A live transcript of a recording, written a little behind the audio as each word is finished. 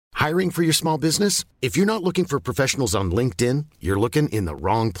Hiring for your small business? If you're not looking for professionals on LinkedIn, you're looking in the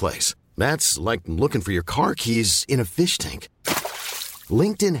wrong place. That's like looking for your car keys in a fish tank.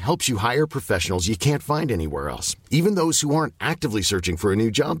 LinkedIn helps you hire professionals you can't find anywhere else, even those who aren't actively searching for a new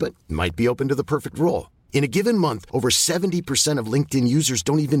job but might be open to the perfect role. In a given month, over 70% of LinkedIn users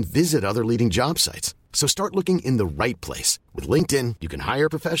don't even visit other leading job sites. So start looking in the right place. With LinkedIn, you can hire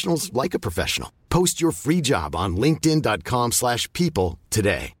professionals like a professional. Post your free job on linkedin.com/people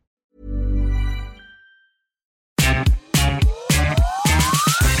today.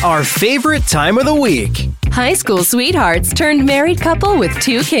 Our favorite time of the week. High school sweethearts turned married couple with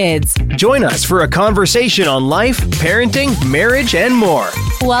 2 kids. Join us for a conversation on life, parenting, marriage, and more.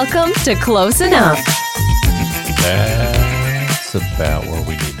 Welcome to Close Enough. That's about where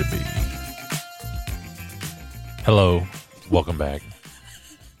we need to be. Hello. Welcome back.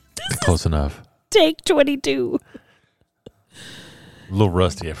 Close Enough. Take 22. A little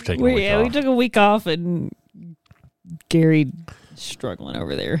rusty after taking a week off. We took a week off and Gary struggling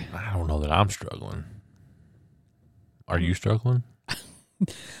over there. I don't know that I'm struggling. Are you struggling?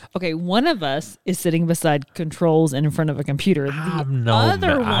 Okay, one of us is sitting beside controls and in front of a computer. The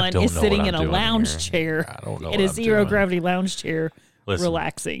other one is sitting in a lounge chair. I don't know. In a zero gravity lounge chair,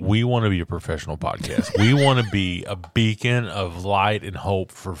 relaxing. We want to be a professional podcast. We want to be a beacon of light and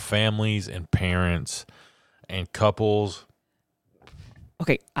hope for families and parents and couples.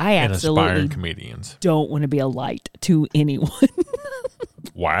 Okay, I and absolutely aspiring comedians. Don't want to be a light to anyone.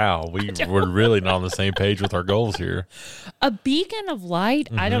 Wow, we're really not on the same page with our goals here. A beacon of light?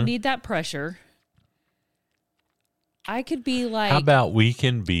 I don't need that pressure. I could be like... How about we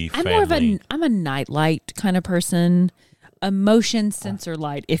can be family? I'm a night light kind of person. A motion sensor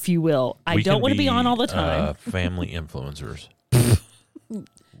light, if you will. I don't want to be on all the time. Family influencers.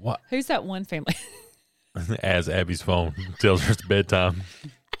 What? Who's that one family? As Abby's phone tells her it's bedtime.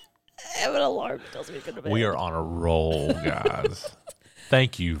 I have an alarm that tells me to go to bed. We are on a roll, guys.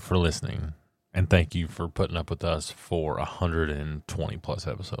 Thank you for listening, and thank you for putting up with us for 120 plus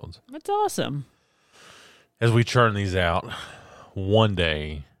episodes. That's awesome. As we churn these out, one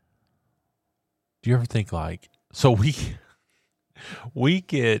day, do you ever think like, so we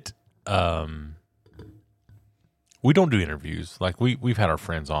get, we don't do interviews. Like we've had our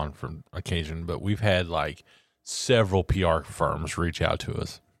friends on for occasion, but we've had like several PR firms reach out to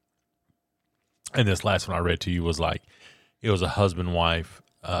us. And this last one I read to you was like, it was a husband-wife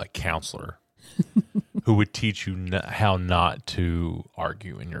counselor who would teach you how not to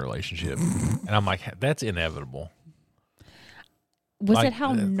argue in your relationship. And I'm like, that's inevitable. Was it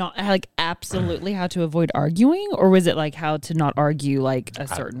how not, like absolutely how to avoid arguing? Or was it like how to not argue like a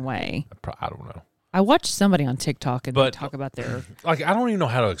certain way? I don't know. I watched somebody on TikTok and they talk about their... Like, I don't even know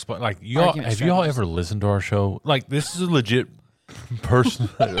how to explain. Like, have y'all ever listened to our show? Like, this is a legit person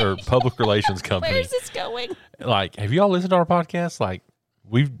or public relations company. Where's this going? Like, have y'all listened to our podcast? Like,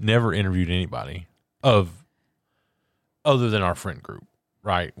 we've never interviewed anybody other than our friend group,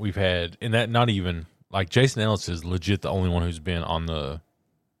 right? We've had, and that not even, like, Jason Ellis is legit the only one who's been on the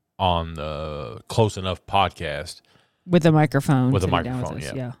Close Enough podcast. With a microphone. With a microphone,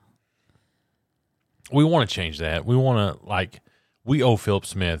 yeah. We want to change that. We want to, like, we owe Philip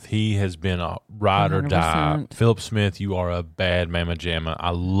Smith. He has been a ride or die. Philip Smith, you are a bad mama jamma. I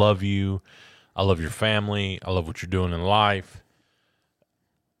love you. I love your family. I love what you're doing in life.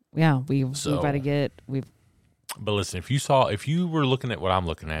 Yeah, we've got to get... But listen, if you were looking at what I'm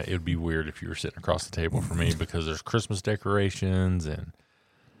looking at, it would be weird if you were sitting across the table from me because there's Christmas decorations and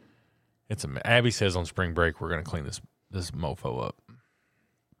Abby says on spring break we're going to clean this mofo up.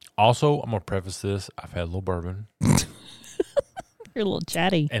 Also, I'm going to preface this. I've had a little bourbon. You're a little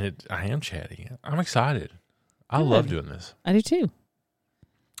chatty. And I am chatty. I'm excited. I love doing this. I do too.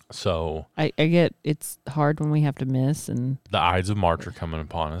 So I get it's hard when we have to miss. And the Ides of March are coming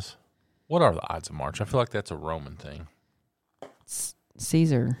upon us. What are the Ides of March? I feel like that's a Roman thing.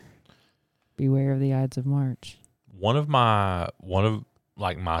 Caesar. Beware of the Ides of March. One of my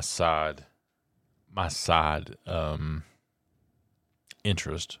side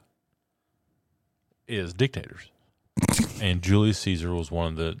interest is dictators. And Julius Caesar was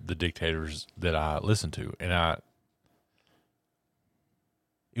one of the dictators that I listened to. And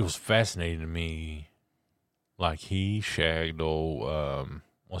it was fascinating to me. Like, he shagged old,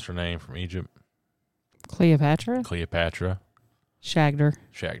 what's her name from Egypt? Cleopatra? Shagged her.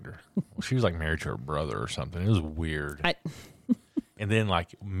 Well, she was like married to her brother or something. It was weird. And then,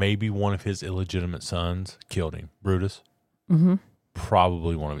 like, maybe one of his illegitimate sons killed him. Brutus. Mm-hmm.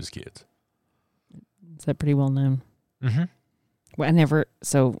 Probably one of his kids. Is that pretty well known? Mm-hmm.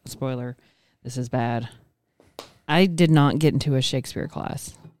 Well, spoiler, this is bad. I did not get into a Shakespeare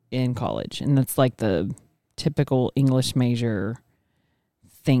class. in college, and that's like the typical English major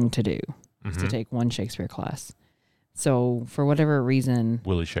thing to do, is to take one Shakespeare class. So for whatever reason,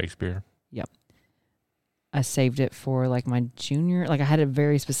 Willie Shakespeare. Yep. I saved it for like my junior, like I had it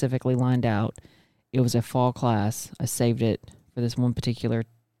very specifically lined out. It was a fall class. I saved it for this one particular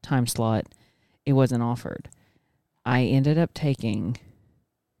time slot. It wasn't offered. I ended up taking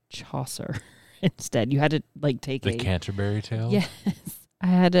Chaucer instead. You had to like take the Canterbury Tales? Yes. I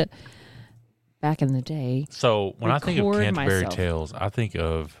had to, back in the day. So when I think of Canterbury myself. Tales, I think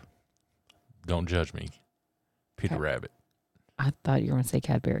of, don't judge me, Peter Rabbit. I thought you were going to say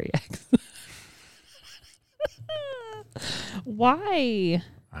Cadbury Eggs. Why?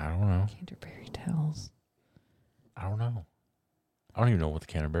 I don't know. Canterbury Tales. I don't know. I don't even know what the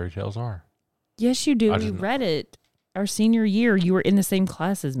Canterbury Tales are. Yes, you do. We read it our senior year. You were in the same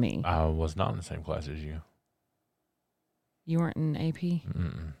class as me. I was not in the same class as you. You weren't in AP?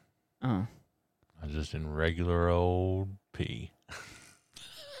 Mm-mm. Oh. I was just in regular old P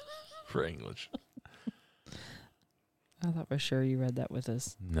for English. I thought for sure you read that with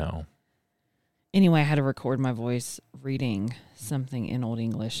us. No. Anyway, I had to record Dude, my voice reading something in Old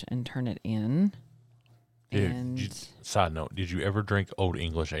English and turn it in. Side note, did you ever drink Old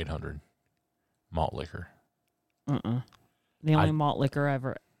English 800 malt liquor? The only malt liquor I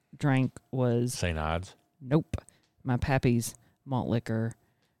ever drank was... St. Ides? Nope. My pappy's malt liquor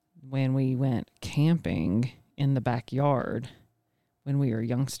when we went camping in the backyard when we were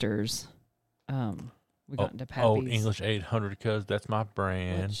youngsters. We got into pappy's. Old English 800, because that's my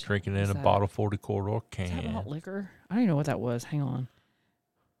brand. Drinking in a bottle 40 corridor can. Is that malt liquor? I don't even know what that was. Hang on.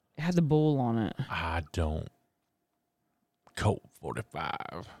 It had the bull on it. I don't. Colt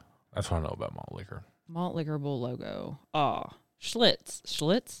 45. That's what I know about malt liquor. Malt liquor bull logo. Oh, Schlitz.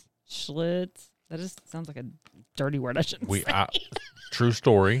 Schlitz. That just sounds like a dirty word I shouldn't say. True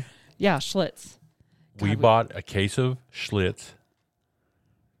story. Yeah, Schlitz. We bought a case of Schlitz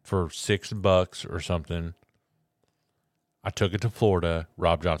for $6 or something. I took it to Florida.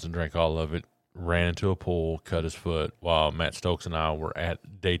 Rob Johnson drank all of it, ran into a pool, cut his foot, while Matt Stokes and I were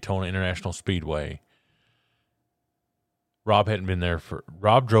at Daytona International Speedway. Rob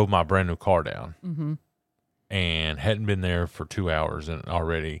drove my brand new car down and hadn't been there for 2 hours and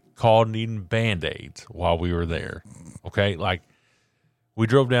already called needing Band-Aids while we were there. Okay. Like, we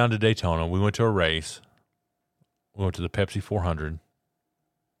drove down to Daytona. We went to a race. We went to the Pepsi 400.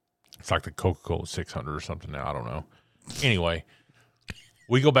 It's like the Coca-Cola 600 or something now. I don't know. Anyway,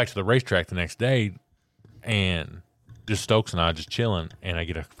 we go back to the racetrack the next day, and just Stokes and I just chilling, and I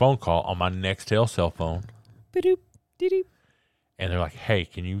get a phone call on my Nextel cell phone. Ba-doop, dee-doop. And they're like, hey,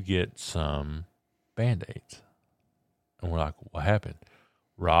 can you get some Band-Aids? And we're like, what happened?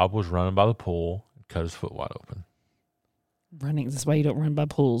 Rob was running by the pool and cut his foot wide open. Running. This is why you don't run by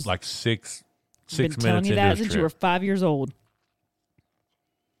pools. Like six I've been minutes telling you into that his since trip. you were 5 years old.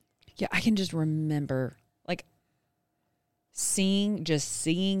 Yeah, I can just remember, like, seeing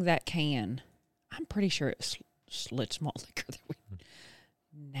that can. I'm pretty sure it's Schlitz malt liquor.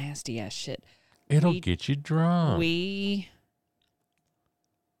 Nasty ass shit. It'll get you drunk. We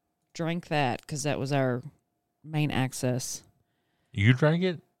drank that because that was our main access. You drank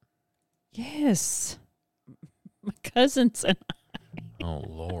it? Yes. My cousins and I. Oh,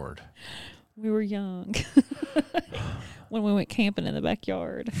 Lord. We were young. When we went camping in the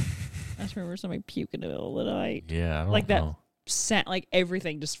backyard. I just remember somebody puking in the middle of the night. Yeah, I don't like know. That, like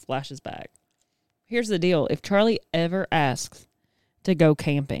everything just flashes back. Here's the deal. If Charlie ever asks to go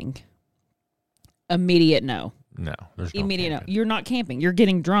camping, immediate no. No, there's no immediate camping. no. You're not camping. You're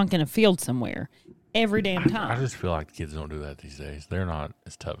getting drunk in a field somewhere every damn time. I just feel like kids don't do that these days. They're not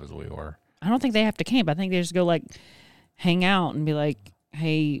as tough as we were. I don't think they have to camp. I think they just go like hang out and be like,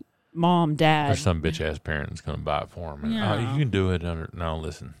 hey, Mom, Dad. There's some bitch ass parent that's going to buy it for them. And, Yeah. you can do it under. No,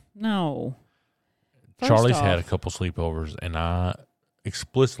 listen. No. First Charlie's off, had a couple sleepovers, and I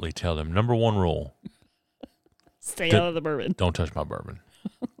explicitly tell them, number one rule, stay out of the bourbon. don't touch my bourbon.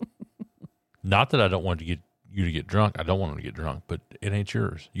 Not that I don't want you to get drunk. I don't want them to get drunk, but it ain't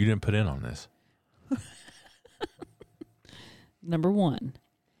yours. You didn't put in on this. Number one.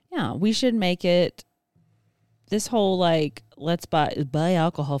 Yeah, we should make it this whole like let's buy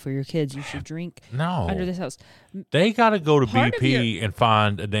alcohol for your kids. You should drink under this house. They got to go to Part of BP and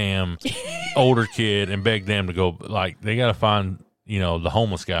find a damn older kid and beg them to go. Like, they got to find, the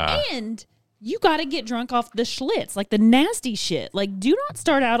homeless guy. And you got to get drunk off the Schlitz, like the nasty shit. Like, do not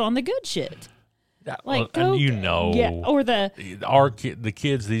start out on the good shit. Like, and yeah, or the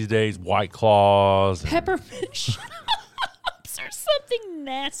kids these days, White Claws, peppermint schnapps or something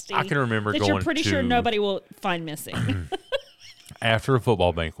nasty. I can remember that going you're pretty sure nobody will find missing. After a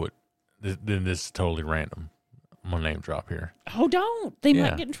football banquet, then this is totally random. I'm going to name drop here. Oh, don't. They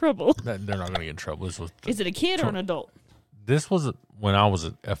might get in trouble. They're not going to get in trouble. Is it a kid or an adult? This was when I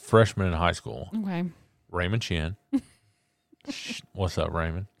was a freshman in high school. Okay. Raymond Chin. What's up,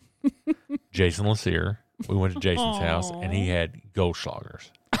 Raymond? Jason Lassier. We went to Jason's house, and he had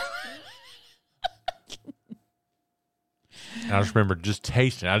Goldschlagers. And I just remember just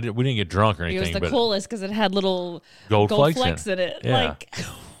tasting. We didn't get drunk or anything. It was the coolest because it had little gold flakes in it. Yeah.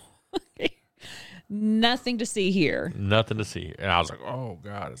 Like, nothing to see here. Nothing to see. And I was like, oh,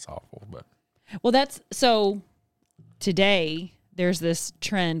 God, it's awful. But well, that's so today there's this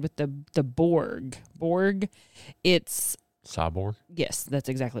trend with the Borg. Borg, it's Cyborg? Yes, that's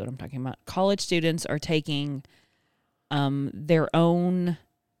exactly what I'm talking about. College students are taking their own,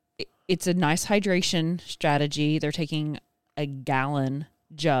 it's a nice hydration strategy. They're taking a gallon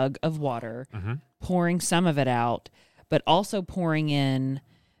jug of water, pouring some of it out, but also pouring in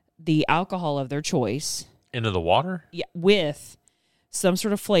the alcohol of their choice. Into the water? Yeah, with some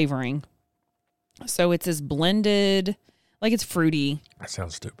sort of flavoring. So it's this blended, like it's fruity. That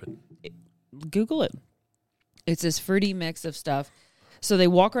sounds stupid. Google it. It's this fruity mix of stuff. So they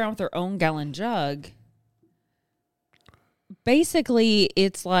walk around with their own gallon jug. Basically,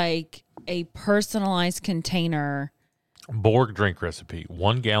 it's like a personalized container. Borg drink recipe: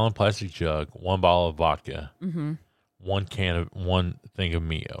 1 gallon plastic jug, 1 bottle of vodka, 1 thing of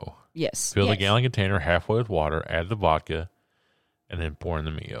Mio. Yes. Fill the gallon container halfway with water, add the vodka, and then pour in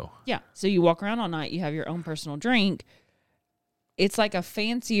the Mio. Yeah. So you walk around all night, you have your own personal drink. It's like a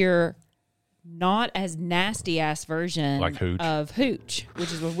fancier, not as nasty ass version like Hooch. of Hooch,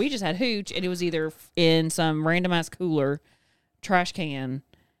 which is what we just had Hooch, and it was either in some random ass cooler, trash can,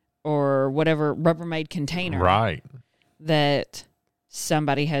 or whatever Rubbermaid container. Right. That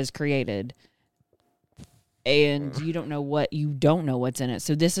somebody has created, and you don't know what's in it.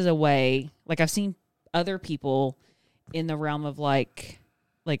 So this is a way, like I've seen other people in the realm of like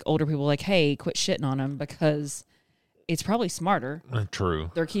older people, like, hey, quit shitting on them because it's probably smarter. True.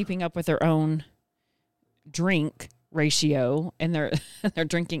 They're keeping up with their own drink ratio, and they're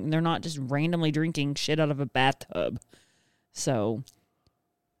drinking. They're not just randomly drinking shit out of a bathtub. So,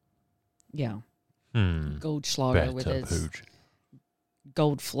 yeah. Goldschlager with its Hooch.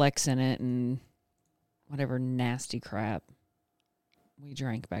 gold flecks in it and whatever nasty crap we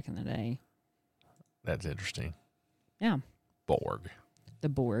drank back in the day. That's interesting. Yeah. Borg. The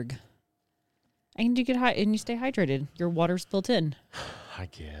Borg. And you get and you stay hydrated. Your water's built in. I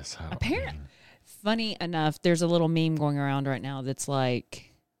guess. Funny enough, there's a little meme going around right now that's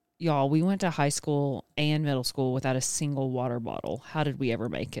like, y'all, we went to high school and middle school without a single water bottle. How did we ever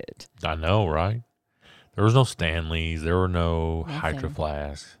make it? I know, right? There was no Stanleys. There were no Hydro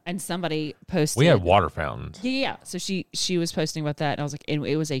Flasks. And somebody posted. We had water fountains. Yeah. So she was posting about that, and I was like, and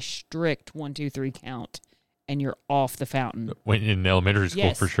it was a strict 1, 2, 3 count, and you're off the fountain. When in elementary school,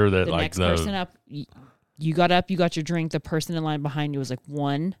 yes, for sure. That the like next person up, you got up, you got your drink. The person in line behind you was like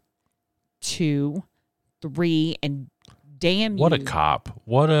 1, 2, 3, and damn you! What a cop!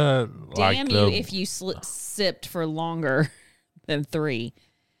 What a damn you if you sipped for longer than 3.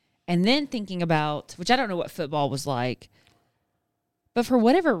 And then thinking about, which I don't know what football was like, but for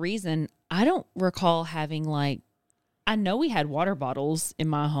whatever reason, I don't recall having I know we had water bottles in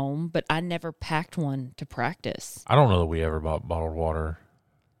my home, but I never packed one to practice. I don't know that we ever bought bottled water.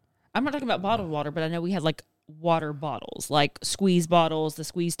 I'm not talking about bottled water, but I know we had water bottles, like squeeze bottles, the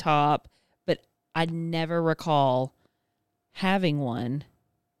squeeze top, but I never recall having one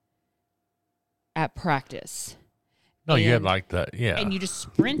at practice. No, you had that, yeah. And you just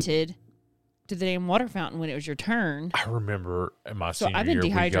sprinted to the damn water fountain when it was your turn. I remember in my senior year, I've been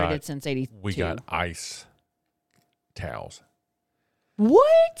dehydrated since 82. We got ice towels.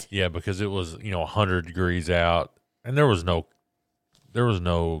 What? Yeah, because it was 100 degrees out, and there was no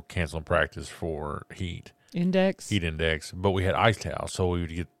canceling practice for heat index. But we had ice towels, so we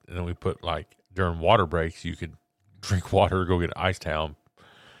would get, and then we put during water breaks, you could drink water, go get an ice towel.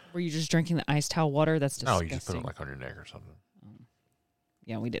 Were you just drinking the ice towel water? That's disgusting. No, you just put it on your neck or something.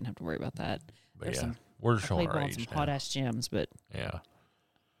 Yeah, we didn't have to worry about that. But we're showing our age some now. hot ass gyms, but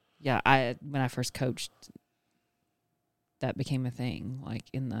yeah, when I first coached, that became a thing. Like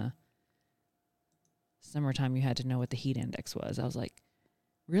in the summertime, you had to know what the heat index was. I was like,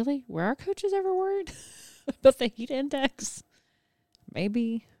 really? Were our coaches ever worried about the heat index?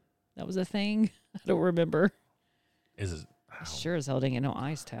 Maybe that was a thing. I don't remember. Is it? Sure as hell didn't get no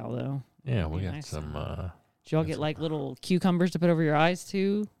ice towel though. Yeah, we got some. Did y'all get little cucumbers to put over your eyes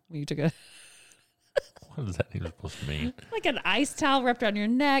too when you took a? What is that even supposed to mean? Like an ice towel wrapped around your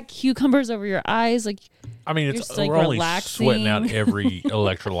neck, cucumbers over your eyes. Like, I mean, you're it's just, like, we're only relaxing. sweating out every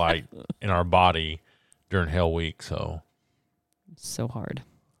electrolyte in our body during Hell Week, so so hard.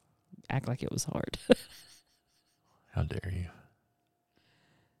 Act like it was hard. how dare you?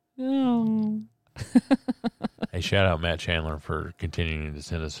 Oh. Hey, shout out Matt Chandler for continuing to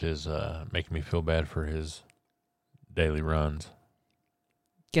send us his, making me feel bad for his daily runs.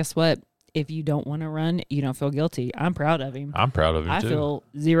 Guess what? If you don't want to run, you don't feel guilty. I'm proud of him. I'm proud of him, I too. feel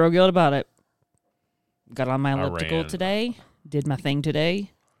zero guilt about it. Got on my elliptical ran. today. Did my thing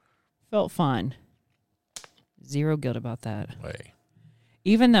today. Felt fine. Zero guilt about that. Way.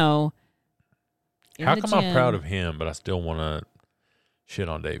 Even though... How come I'm proud of him, but I still want to shit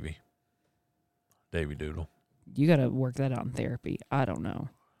on Davey Doodle? You got to work that out in therapy. I don't know.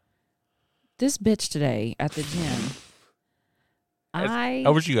 This bitch today at the gym... I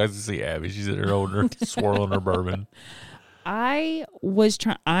wish you guys could see Abby. She's at her holding her, swirling her bourbon. I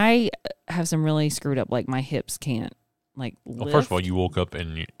have some really screwed up, like my hips can't like lift. Well, first of all, you woke up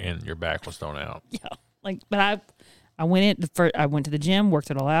and your back was thrown out. Yeah, like, but I went I went to the gym,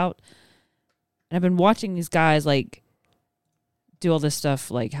 worked it all out, and I've been watching these guys like do all this stuff,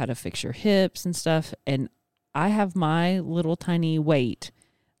 like how to fix your hips and stuff, and I have my little tiny weight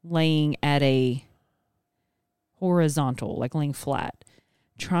laying at a horizontal, like laying flat,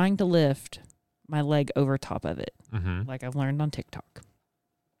 trying to lift my leg over top of it, like I've learned on TikTok.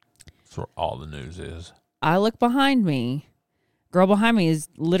 That's where all the news is. I look behind me. Girl behind me is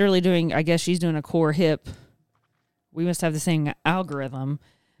literally doing, I guess she's doing a core hip. We must have the same algorithm.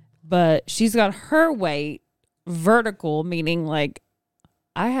 But she's got her weight vertical, meaning like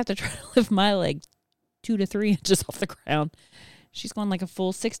I have to try to lift my leg 2 to 3 inches off the ground. She's going like a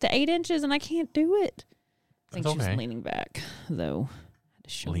full 6 to 8 inches, and I can't do it. I think she was leaning back, though. Had to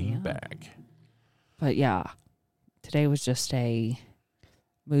show Lean me up. back. But yeah, today was just a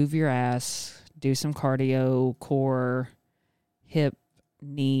move your ass, do some cardio, core, hip,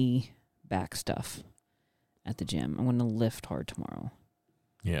 knee, back stuff at the gym. I'm going to lift hard tomorrow.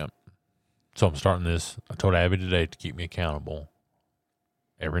 Yeah. So I'm starting this. I told Abby today to keep me accountable.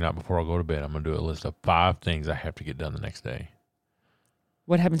 Every night before I go to bed, I'm going to do a list of 5 things I have to get done the next day.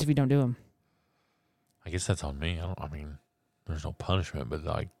 What happens if you don't do them? I guess that's on me. I mean, there's no punishment, but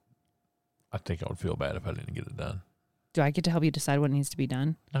like, I think I would feel bad if I didn't get it done. Do I get to help you decide what needs to be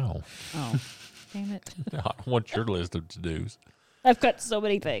done? No. Oh, damn it. I don't want your list of to-dos. I've got so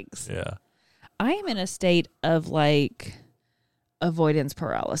many things. Yeah. I am in a state of like avoidance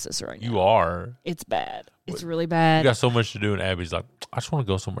paralysis right now. You are. It's bad. It's What? really bad. You got so much to do, and Abby's like, I just want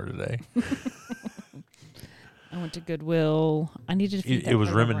to go somewhere today. I went to Goodwill. I needed to feed It was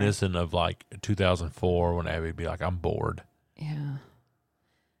that little rat. reminiscent of like 2004 when Abby'd be like, I'm bored. Yeah.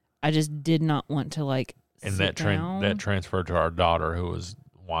 I just did not want to like And sit that down. that transferred to our daughter, who was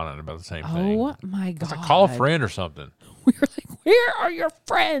whining about the same thing. Oh my God. It's like, call a friend or something. We were like, where are your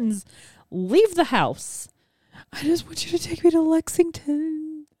friends? Leave the house. I just want you to take me to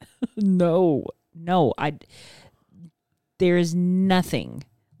Lexington. No. There is nothing.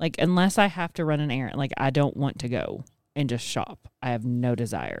 Like, unless I have to run an errand, like, I don't want to go and just shop. I have no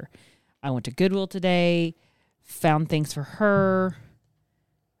desire. I went to Goodwill today, found things for her.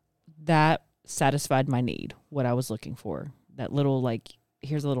 That satisfied my need, what I was looking for. That little, like,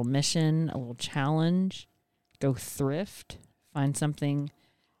 here's a little mission, a little challenge. Go thrift, find something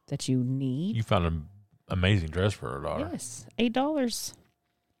that you need. You found an amazing dress for her daughter. Yes, $8.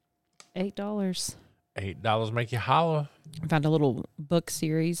 $8. $8 make you holla. I found a little book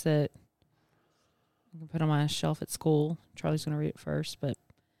series that I can put on my shelf at school. Charlie's going to read it first, but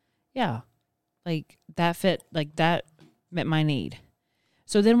yeah, like that fit, like that met my need.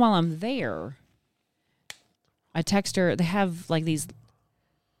 So then while I'm there, I text her. They have like these,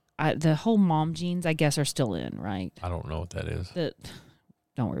 the whole mom jeans, I guess, are still in, right? I don't know what that is.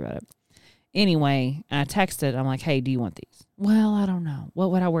 Don't worry about it. Anyway, I texted. I'm like, hey, do you want these? Well, I don't know.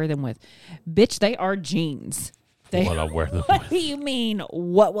 What would I wear them with? Bitch, they are jeans. What would I wear them What with? do you mean?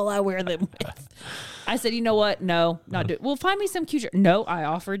 What will I wear them with? I said, you know what? No, not do it. Well, find me some cute. No, I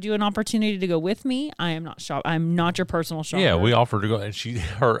offered you an opportunity to go with me. I am not shop. I'm not your personal shopper. Yeah, we offered to go, and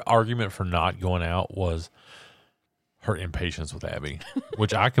her argument for not going out was her impatience with Abby,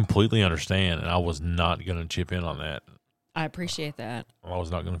 which I completely understand, and I was not going to chip in on that. I appreciate that. I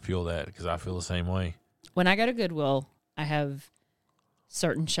was not going to feel that because I feel the same way. When I go to Goodwill, I have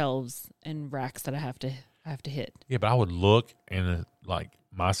certain shelves and racks that I have to hit. Yeah, but I would look, and like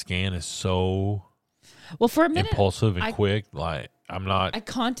my scan is so Well, for a minute, impulsive and quick. Like I'm not. I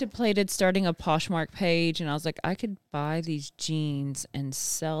contemplated starting a Poshmark page, and I was like, I could buy these jeans and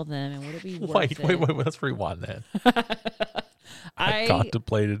sell them, and would it be worth it? Wait. Let's rewind that. I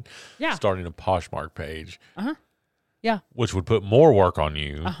contemplated starting a Poshmark page. Yeah. Which would put more work on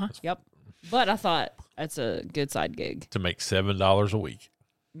you. Yep. But I thought that's a good side gig. To make $7 a week.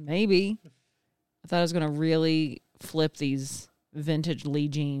 Maybe. I thought I was going to really flip these vintage Lee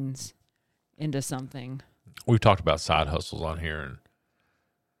jeans into something. We've talked about side hustles on here, and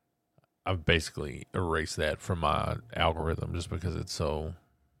I've basically erased that from my algorithm just because it's so.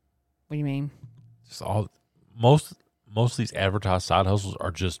 What do you mean? Just most of these advertised side hustles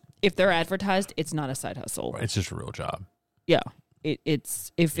are just. If they're advertised, it's not a side hustle. It's just a real job. Yeah,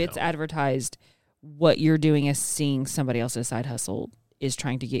 it's advertised, what you're doing is seeing somebody else's side hustle is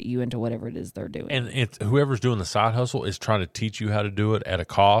trying to get you into whatever it is they're doing. And it's whoever's doing the side hustle is trying to teach you how to do it at a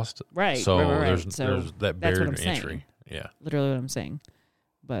cost. Right. So right. there's that barrier to entry. Yeah. Literally what I'm saying.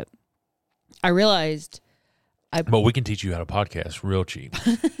 But I realized But we can teach you how to podcast real cheap.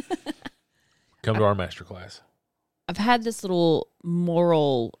 Come to our masterclass. I've had this little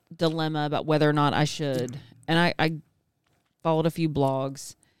moral dilemma about whether or not I should. And I followed a few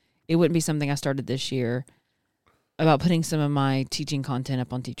blogs. It wouldn't be something I started this year. About putting some of my teaching content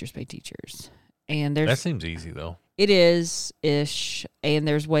up on Teachers Pay Teachers. And that seems easy, though. It is-ish. And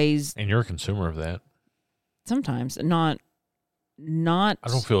there's ways. And you're a consumer of that. Sometimes. Not. I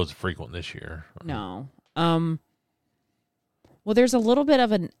don't feel it's frequent this year. No. Well, there's a little bit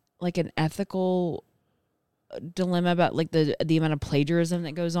of an ethical dilemma about like the amount of plagiarism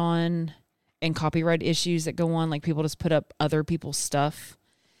that goes on and copyright issues that go on. Like people just put up other people's stuff.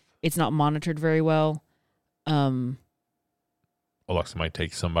 It's not monitored very well. Like somebody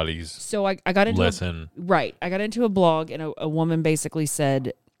takes somebody's so I got into lesson. I got into a blog and a woman basically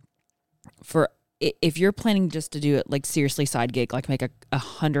said, if you're planning just to do it like seriously side gig, like make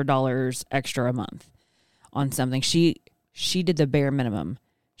 $100 extra a month on something, she did the bare minimum.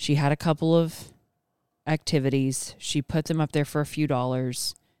 She had a couple of activities. She put them up there for a few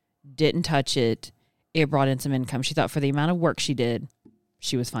dollars, didn't touch it. It brought in some income. She thought for the amount of work she did,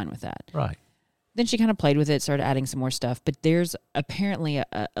 she was fine with that. Right. Then she kind of played with it, started adding some more stuff. But there's apparently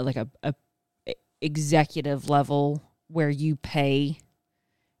a executive level where you pay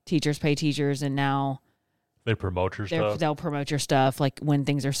Teachers Pay Teachers, and now they promote your stuff. They'll promote your stuff, like when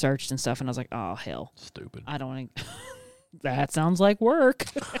things are searched and stuff. And I was like, oh hell, stupid. I don't want to. That sounds like work.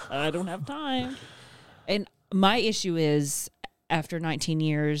 I don't have time. And my issue is, after 19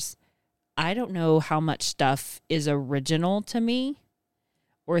 years, I don't know how much stuff is original to me.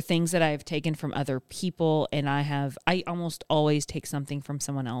 Or things that I've taken from other people, and I almost always take something from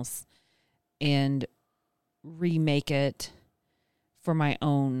someone else and remake it for my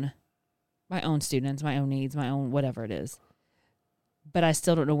own students, my own needs, my own whatever it is. But I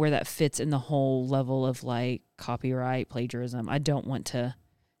still don't know where that fits in the whole level of like copyright, plagiarism. I don't want to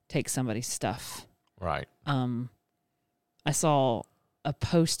take somebody's stuff. Right. I saw a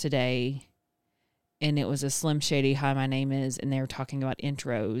post today. And it was a Slim Shady, hi, my name is, and they were talking about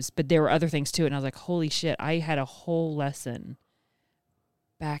intros. But there were other things too, and I was like, holy shit, I had a whole lesson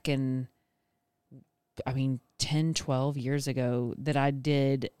back in, 10, 12 years ago that I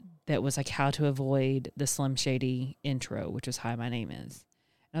did that was like how to avoid the Slim Shady intro, which was hi, my name is.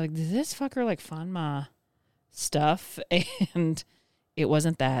 And I was like, did this fucker like find my stuff? And it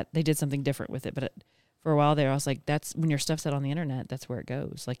wasn't that. They did something different with it. But for a while there, I was like, that's when your stuff's out on the internet, that's where it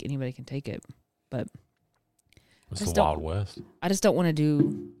goes. Like anybody can take it. But it's the Wild West. I just don't want to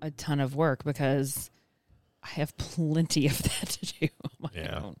do a ton of work because I have plenty of that to do on my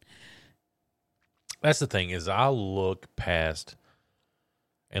own. That's the thing is I look past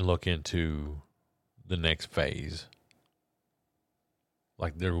and look into the next phase.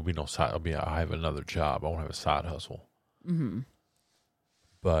 Like there will be no side. I have another job. I won't have a side hustle. Mm-hmm.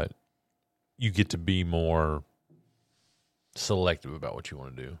 But you get to be more selective about what you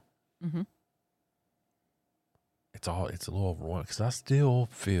want to do. Mm-hmm. It's a little overwhelming because I still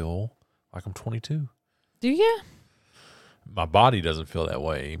feel like I'm 22. Do you? My body doesn't feel that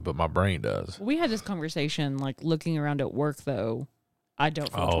way, but my brain does. We had this conversation, like looking around at work, though. I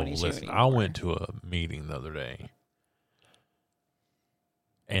don't feel 22 listen, anymore. I went to a meeting the other day,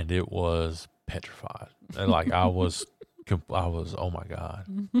 and it was petrified. And like I was, oh my God.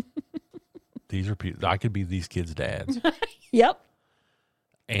 These are people, I could be these kids' dads. Yep.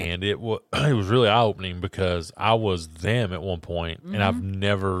 And it was really eye-opening because I was them at one point, and I've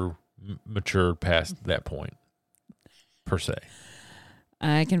never matured past that point, per se.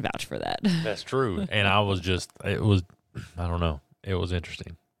 I can vouch for that. That's true. And I was I don't know. It was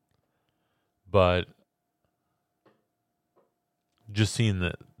interesting. But just seeing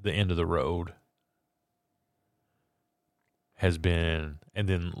the end of the road has been, and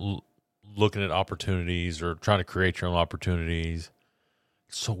then looking at opportunities or trying to create your own opportunities.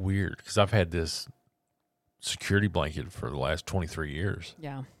 It's so weird because I've had this security blanket for the last 23 years.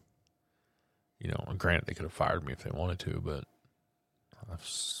 Yeah. You know, granted, they could have fired me if they wanted to, but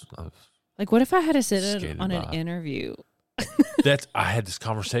I've Like, what if I had to sit skated on an by. interview? I had this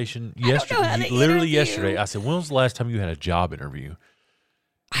conversation know how yesterday. to Literally interview. yesterday, I said, "When was the last time you had a job interview?"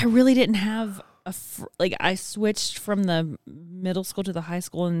 I really didn't have I switched from the middle school to the high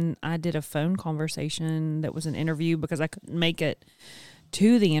school, and I did a phone conversation that was an interview because I couldn't make it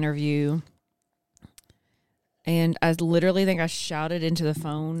to the interview. And I literally think I shouted into the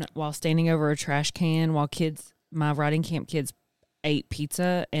phone while standing over a trash can while my writing camp kids ate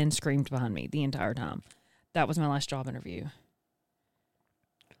pizza and screamed behind me the entire time. That was my last job interview.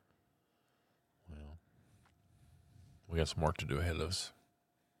 Well, we got some work to do ahead of us.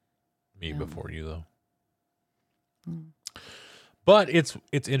 Me before you, though. But it's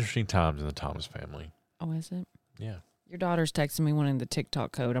interesting times in the Thomas family. Oh, is it? Yeah. Your daughter's texting me wanting the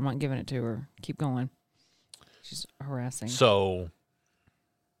TikTok code. I'm not giving it to her. Keep going. She's harassing. So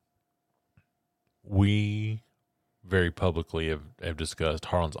we very publicly have discussed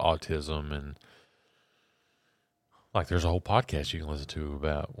Harlan's autism, and like there's a whole podcast you can listen to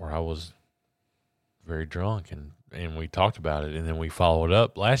about where I was very drunk and we talked about it, and then we followed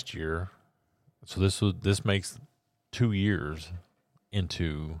up last year. So this makes 2 years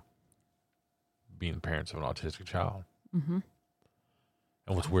into being parents of an autistic child. Mm-hmm.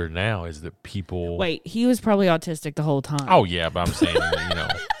 And what's weird now is that people Wait, he was probably autistic the whole time. Oh yeah, but I'm saying that, you know.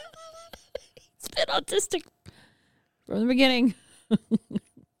 He's been autistic from the beginning.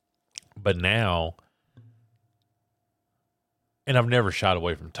 But now, and I've never shied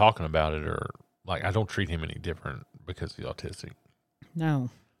away from talking about it, or like I don't treat him any different because he's autistic. No.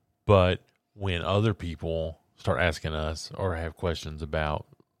 But when other people start asking us or have questions about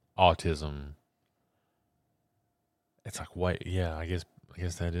autism, it's like, wait, yeah, I guess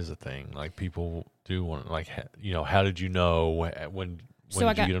that is a thing. Like people do want, like, you know, how did you know when did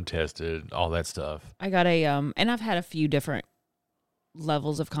you get them tested? All that stuff. I got and I've had a few different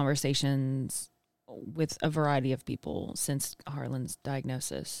levels of conversations with a variety of people since Harlan's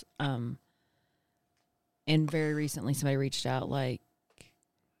diagnosis. And very recently somebody reached out like,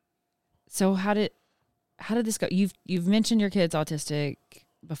 so how did this go? You've mentioned your kid's autistic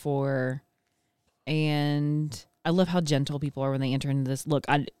before, and I love how gentle people are when they enter into this. Look,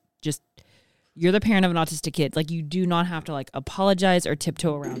 you're the parent of an autistic kid. Like, you do not have to like apologize or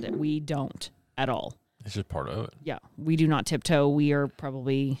tiptoe around it. We don't at all. It's just part of it. Yeah, we do not tiptoe. We are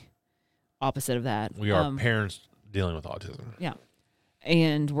probably opposite of that. We are parents dealing with autism. Yeah,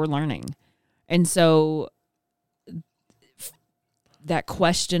 and we're learning. And so that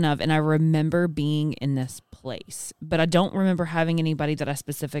question of, and I remember being in this place, but I don't remember having anybody that I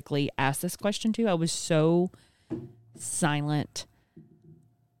specifically asked this question to. I was so silent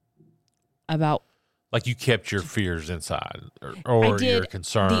about. Like you kept your fears inside or your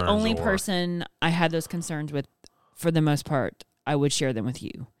concerns. The only person I had those concerns with, for the most part, I would share them with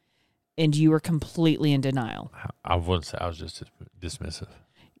you. And you were completely in denial. I wouldn't say I was just dismissive.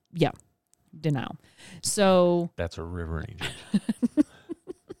 Yeah. Denial. So that's a river in Egypt.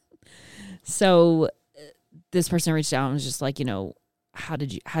 So this person reached out and was just like, you know, how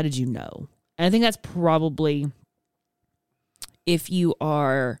did you know? And I think that's probably, if you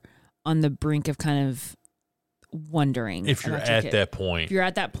are on the brink of kind of wondering. If you're at that point. If you're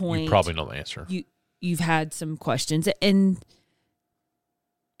at that point. You probably know the answer. You've had some questions. And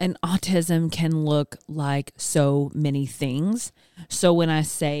autism can look like so many things. So when I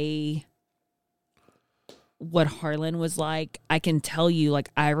say what Harlan was like, I can tell you, like,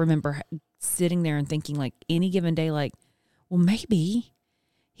 I remember sitting there and thinking, like, any given day, like, well, maybe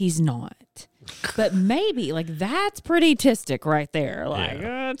he's not. But maybe, like, that's pretty autistic right there. Like,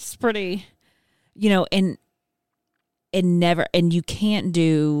 that's pretty, you know, and you can't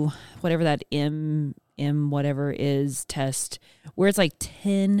do whatever that M whatever is test where it's like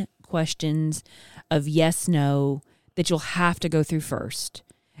 10 questions of yes, no, that you'll have to go through first.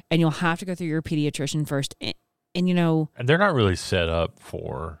 And you'll have to go through your pediatrician first. And you know. And they're not really set up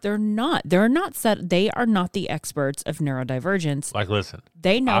for. They're not they are not the experts of neurodivergence. Like, listen.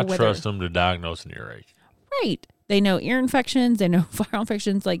 They know I trust them to diagnose an earache. Right. They know ear infections. They know viral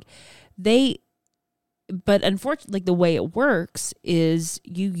infections. Like, but unfortunately, like, the way it works is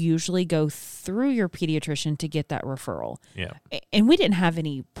you usually go through your pediatrician to get that referral. Yeah. And we didn't have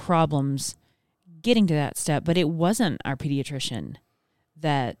any problems getting to that step, but it wasn't our pediatrician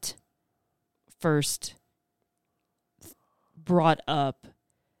that first brought up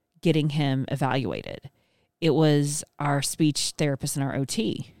getting him evaluated. It was our speech therapist and our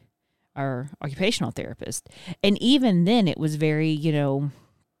OT, our occupational therapist. And even then it was very,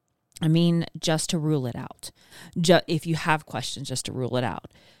 just to rule it out. If you have questions, just to rule it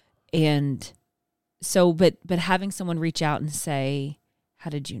out. And so, but having someone reach out and say, how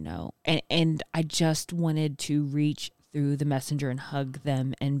did you know? And I just wanted to reach through the messenger and hug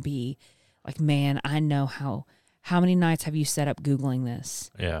them and be like, man, I know how many nights have you set up Googling this?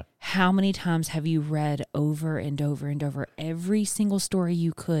 Yeah. How many times have you read over and over and over every single story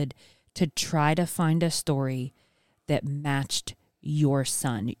you could to try to find a story that matched your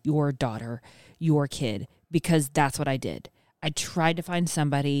son, your daughter, your kid? Because that's what I did. I tried to find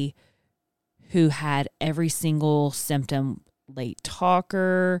somebody who had every single symptom: late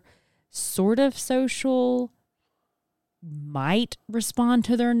talker, sort of social, might respond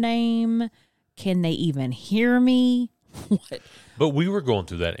to their name. Can they even hear me? What? But we were going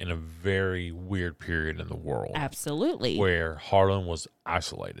through that in a very weird period in the world. Absolutely. Where Harlan was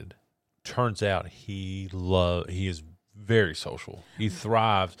isolated. Turns out he is very social. He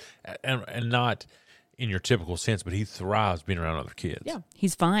thrives, and not in your typical sense, but he thrives being around other kids. Yeah,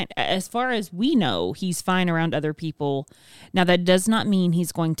 he's fine. As far as we know, he's fine around other people. Now, that does not mean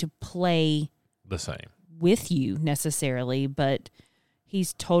he's going to play the same with you necessarily, but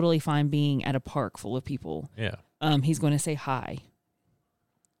he's totally fine being at a park full of people. Yeah. He's going to say hi.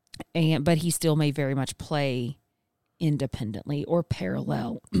 But he still may very much play independently or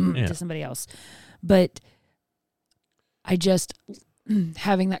parallel to somebody else. But I just,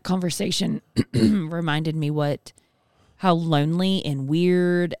 having that conversation reminded me how lonely and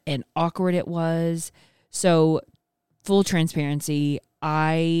weird and awkward it was. So, full transparency,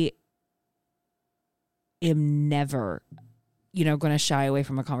 I am never going to shy away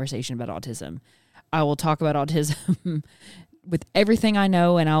from a conversation about autism. I will talk about autism with everything I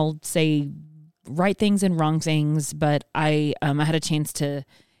know, and I'll say right things and wrong things. But I had a chance to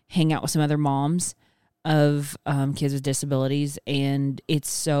hang out with some other moms of kids with disabilities, and it's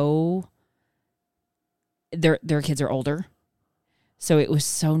so their kids are older. So it was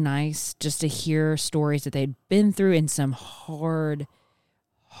so nice just to hear stories that they'd been through in some hard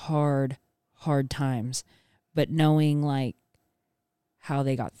times, but knowing like how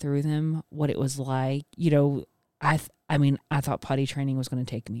they got through them, what it was like. I thought potty training was going to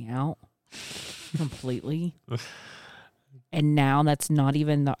take me out completely. And now that's not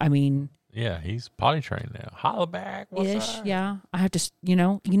even yeah, he's potty trained now. Holla back. What's up? Yeah. I have to, you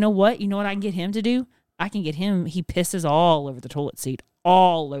know what I can get him to do? I can get him, he pisses all over the toilet seat,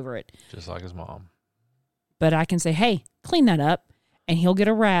 all over it. Just like his mom. But I can say, hey, clean that up. And he'll get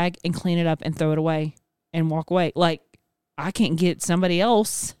a rag and clean it up and throw it away and walk away. Like, I can't get somebody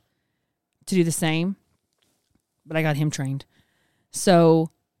else to do the same, but I got him trained.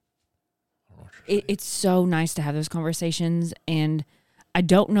 So it's so nice to have those conversations. And I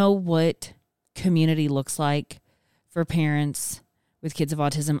don't know what community looks like for parents with kids of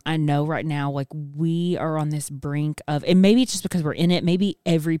autism. I know right now, like, we are on this brink of, and maybe it's just because we're in it, maybe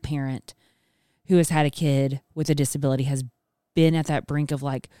every parent who has had a kid with a disability has been at that brink of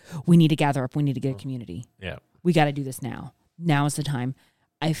like, we need to gather up, we need to get a community. Yeah. We got to do this now. Now is the time.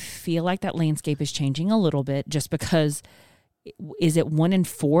 I feel like that landscape is changing a little bit just because, is it 1 in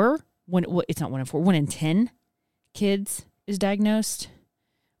 4? It's not 1 in 4. 1 in 10 kids is diagnosed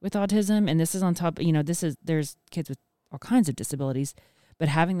with autism. And this is on top, there's kids with all kinds of disabilities, but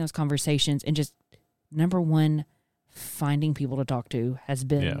having those conversations and just, number one, finding people to talk to has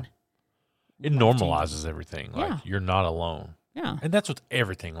been. Yeah. It normalizes everything. Like, you're not alone. Yeah. And that's with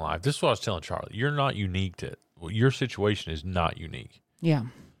everything in life. This is what I was telling Charlie. You're not unique to it. Well, your situation is not unique. Yeah.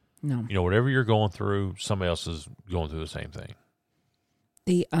 No. Whatever you're going through, somebody else is going through the same thing.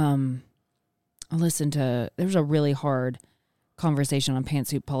 I listened to, there was a really hard conversation on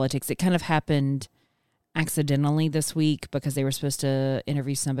Pantsuit Politics. It kind of happened accidentally this week because they were supposed to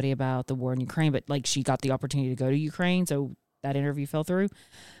interview somebody about the war in Ukraine, but like she got the opportunity to go to Ukraine, so that interview fell through.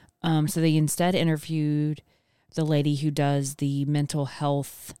 So they instead interviewed the lady who does the mental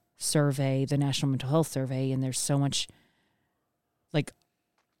health survey, the National Mental Health Survey, and there's so much, like,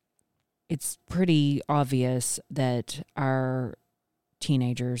 it's pretty obvious that our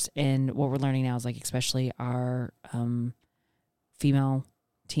teenagers, and what we're learning now is like especially our female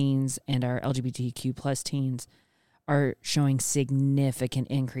teens and our LGBTQ plus teens are showing significant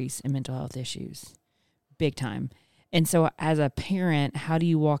increase in mental health issues, big time. And so as a parent, how do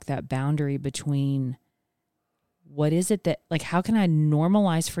you walk that boundary between what is it that, like, how can I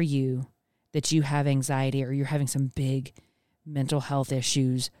normalize for you that you have anxiety or you're having some big mental health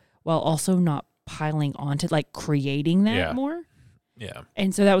issues while also not piling onto, like, creating that more? Yeah.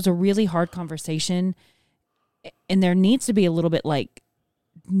 And so that was a really hard conversation. And there needs to be a little bit like,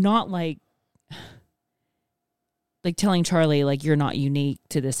 not like telling Charlie, like, you're not unique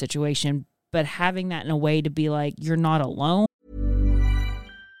to this situation, but having that in a way to be like, you're not alone.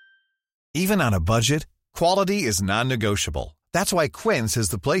 Even on a budget, quality is non-negotiable. That's why Quince is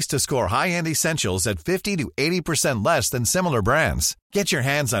the place to score high-end essentials at 50 to 80% less than similar brands. Get your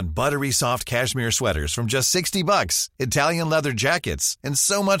hands on buttery soft cashmere sweaters from just $60, Italian leather jackets, and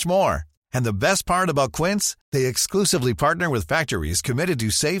so much more. And the best part about Quince, they exclusively partner with factories committed to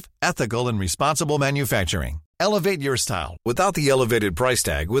safe, ethical, and responsible manufacturing. Elevate your style without the elevated price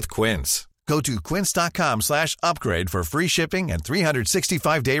tag with Quince. Go to quince.com/upgrade for free shipping and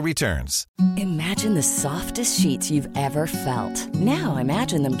 365-day returns. Imagine the softest sheets you've ever felt. Now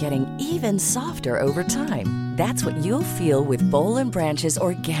imagine them getting even softer over time. That's what you'll feel with Boll & Branch's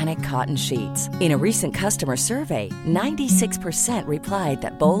organic cotton sheets. In a recent customer survey, 96% replied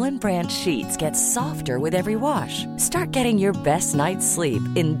that Boll & Branch sheets get softer with every wash. Start getting your best night's sleep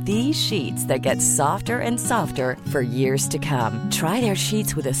in these sheets that get softer and softer for years to come. Try their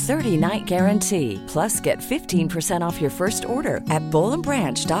sheets with a 30-night guarantee. Plus, get 15% off your first order at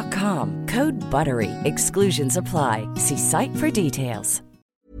bollandbranch.com. Code BUTTERY. Exclusions apply. See site for details.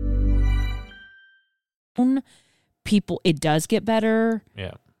 People, it does get better.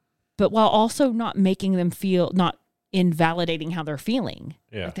 Yeah. But while also not making them feel, not invalidating how they're feeling.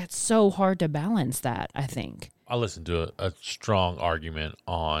 Yeah. Like, that's so hard to balance that, I think. I listened to a strong argument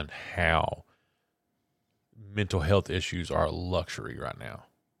on how mental health issues are a luxury right now.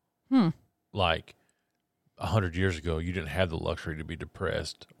 Like 100 years ago, you didn't have the luxury to be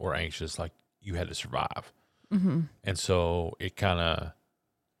depressed or anxious. Like, you had to survive. Mm-hmm. And so it kind of,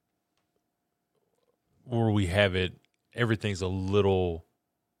 where we have it, everything's a little,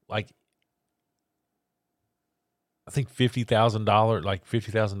 like, I think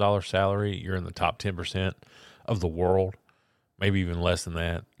 $50,000 salary, you're in the top 10% of the world, maybe even less than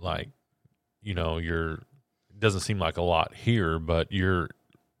that. Like, you know, it doesn't seem like a lot here, but you're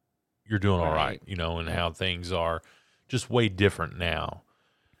doing all right, you know, and how things are just way different now.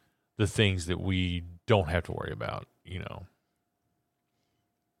 The things that we don't have to worry about, you know.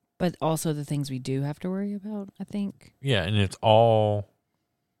 But also the things we do have to worry about, I think. Yeah, and it's all,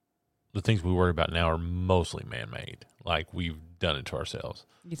 the things we worry about now are mostly man-made. Like, we've done it to ourselves.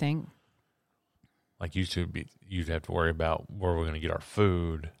 You think? Like, you'd have to worry about where we're going to get our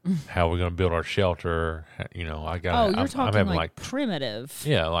food, how we're going to build our shelter. You know, I'm having like primitive.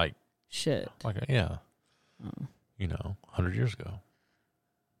 Yeah, like shit. Like, yeah. You know, 100 years ago.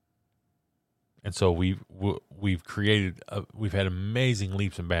 And so we've had amazing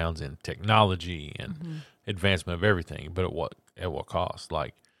leaps and bounds in technology and advancement of everything, but at what cost?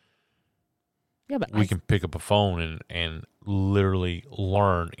 Like, yeah, but we can pick up a phone and literally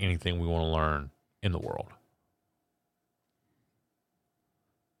learn anything we want to learn in the world.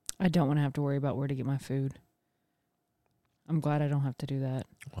 I don't want to have to worry about where to get my food. I'm glad I don't have to do that.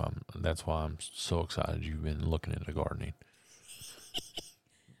 Well, that's why I'm so excited you've been looking into gardening.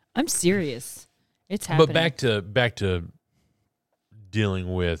 I'm serious. It's happening. But back to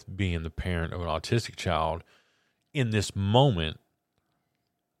dealing with being the parent of an autistic child in this moment,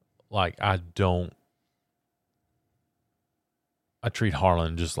 like, I treat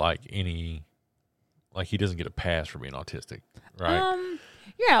Harlan just like he doesn't get a pass for being autistic, right?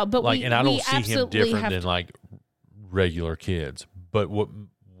 Yeah, but like, and I don't see him different than like regular kids. But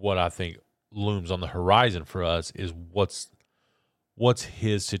what I think looms on the horizon for us is what's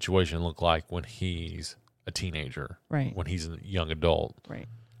his situation look like when he's a teenager, right? When he's a young adult, right?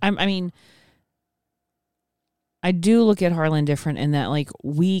 I mean, I do look at Harlan different in that, like,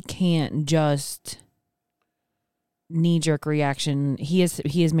 we can't just knee-jerk reaction. He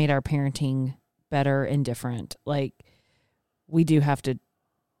has made our parenting better and different. Like, we do have to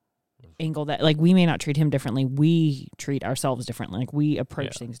angle that. Like, we may not treat him differently. We treat ourselves differently. Like, we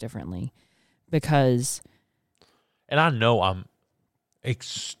approach things differently because. And I know I'm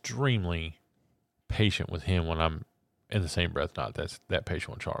extremely patient with him when I'm in the same breath not that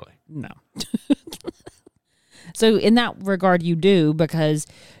patient with Charlie. No. So in that regard, you do, because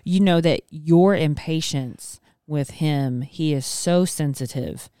you know that your impatience with him, he is so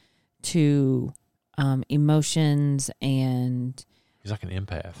sensitive to emotions, and he's like an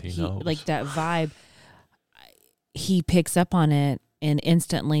empath. He knows, like, that vibe. He picks up on it and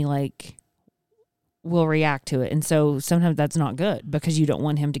instantly, like, will react to it. And so sometimes that's not good because you don't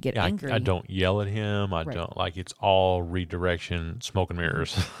want him to get angry. I don't yell at him. I don't, like, it's all redirection, smoke and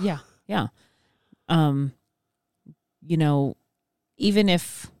mirrors. Yeah. Yeah. You know, even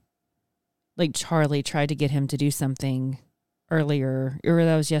if, like, Charlie tried to get him to do something earlier, or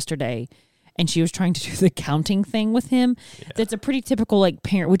that was yesterday, and she was trying to do the counting thing with him. Yeah. That's a pretty typical like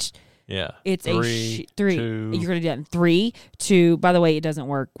parent, which it's three. Two. You're going to do that in 3, 2. By the way, it doesn't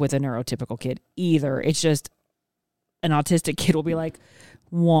work with a neurotypical kid either. It's just an autistic kid will be like,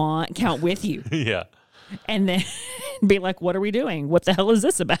 count with you. Yeah. And then be like, what are we doing? What the hell is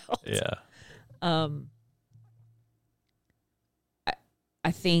this about? Yeah.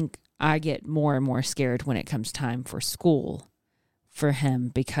 I think I get more and more scared when it comes time for school for him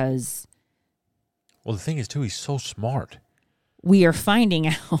because... Well, the thing is, too, he's so smart. We are finding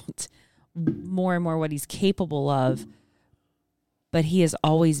out more and more what he's capable of, but he has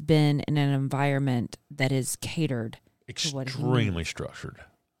always been in an environment that is catered to what he extremely needs. Structured.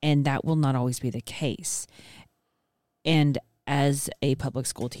 And that will not always be the case. And as a public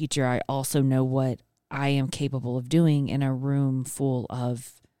school teacher, I also know what I am capable of doing in a room full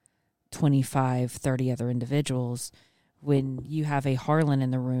of 25, 30 other individuals. When you have a Harlan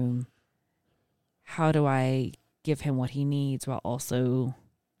in the room, how do I give him what he needs while also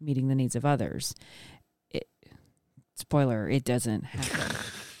meeting the needs of others? Spoiler, it doesn't happen.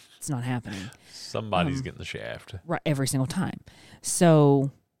 It's not happening. Somebody's getting the shaft. Right, every single time.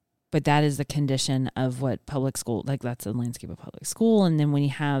 So, but that is the condition of what public school, like that's the landscape of public school. And then when you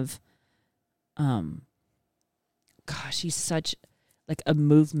have, he's such like a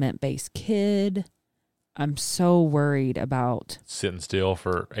movement-based kid. I'm so worried about sitting still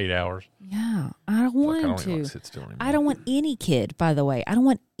for 8 hours. Yeah, I don't want him to. Like sit still anymore. I don't want any kid, by the way. I don't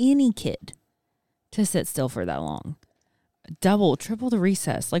want any kid to sit still for that long. Double, triple the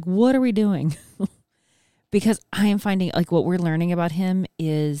recess. Like, what are we doing? Because I am finding, like, what we're learning about him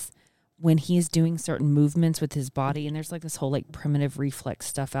is when he's doing certain movements with his body, and there's like this whole like primitive reflex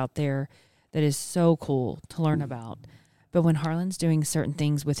stuff out there that is so cool to learn about. But when Harlan's doing certain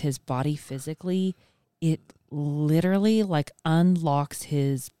things with his body physically, it literally like unlocks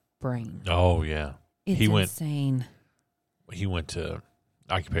his brain. Oh yeah, it's insane. He went to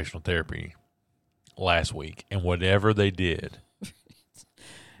occupational therapy last week, and whatever they did,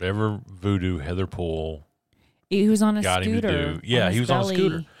 whatever voodoo Heather Poole, he was on a got scooter. Him to do. Yeah, he was belly. on a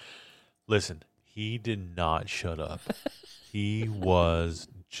scooter. Listen, he did not shut up. He was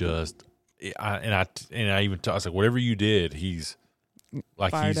just, I even I was like, whatever you did, he's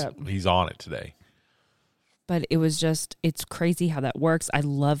like fired up. He's on it today. But it was just, it's crazy how that works. I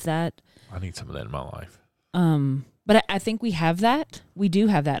love that. I need some of that in my life. But I think we have that. We do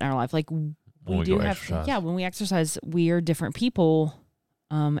have that in our life. Like when we do go have, exercise. yeah, when we exercise, we are different people.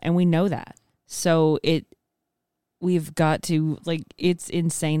 And we know that. So we've got to, like, it's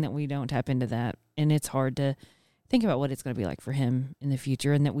insane that we don't tap into that. And it's hard to think about what it's going to be like for him in the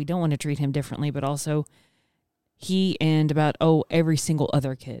future, and that we don't want to treat him differently, but also he and about, every single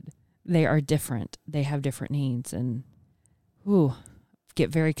other kid. They are different. They have different needs, and get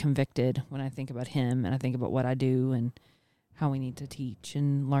very convicted when I think about him and I think about what I do and how we need to teach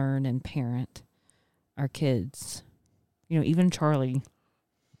and learn and parent our kids. You know, even Charlie,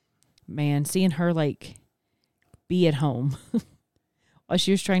 man, seeing her like be at home while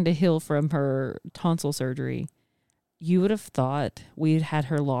she was trying to heal from her tonsil surgery, you would have thought we'd had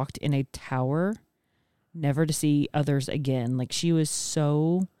her locked in a tower, never to see others again. Like, she was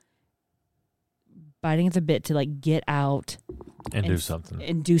so biting at the bit to like get out and do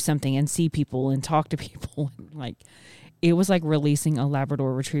something and see people and talk to people. Like, it was like releasing a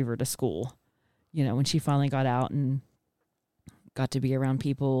Labrador retriever to school, you know, when she finally got out and got to be around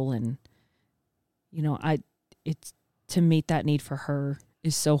people. And, you know, it's to meet that need for her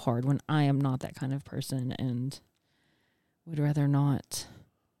is so hard when I am not that kind of person and would rather not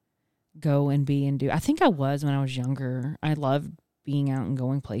go and be and do. I think I was when I was younger. I loved being out and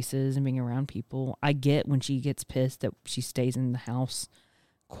going places and being around people. I get when she gets pissed that she stays in the house,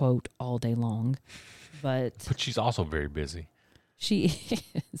 quote, all day long. But she's also very busy. She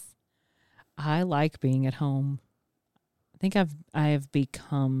is. I like being at home. I think I have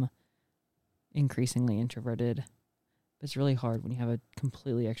become increasingly introverted. It's really hard when you have a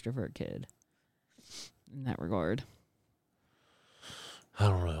completely extrovert kid in that regard. I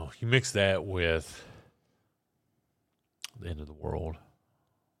don't know. You mix that with the end of the world,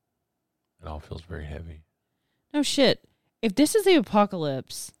 it all feels very heavy. No shit. If this is the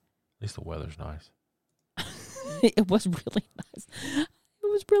apocalypse, at least the weather's nice. It was really nice. It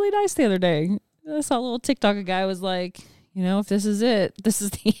was really nice the other day. I saw a little TikTok. A guy was like, you know, if this is it, this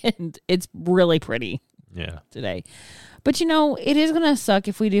is the end. It's really pretty. Yeah. Today. But, you know, it is going to suck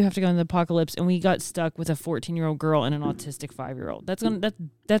if we do have to go in the apocalypse and we got stuck with a 14-year-old girl and an autistic 5-year-old.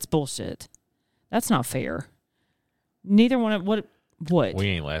 That's bullshit. That's not fair. Neither one of what We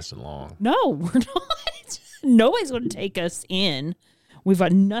ain't lasting long. No, we're not. Nobody's going to take us in. We've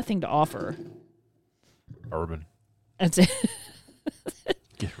got nothing to offer. Urban. That's it.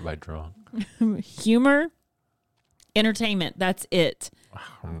 Get everybody drunk. Humor, entertainment. That's it.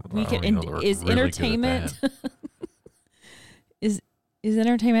 We can. Is really entertainment is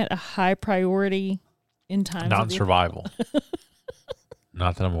entertainment a high priority in times? Not in survival.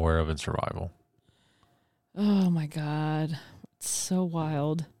 Not that I'm aware of in survival. Oh my God, it's so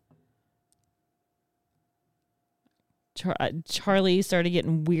wild. Charlie started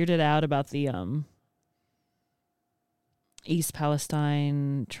getting weirded out about the East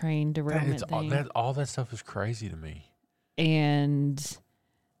Palestine train derailment thing. All that stuff is crazy to me. And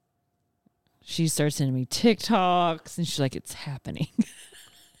she starts sending me TikToks, and she's like, "It's happening."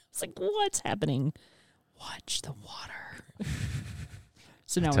 It's like, "What's happening?" Watch the water.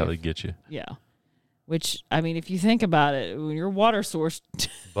 So now That's how they get you. Yeah. Which, I mean, if you think about it, when your water source.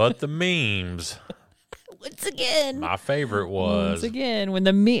 But the memes. Once again. My favorite was. Once again, when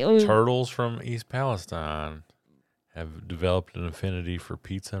the turtles from East Palestine have developed an affinity for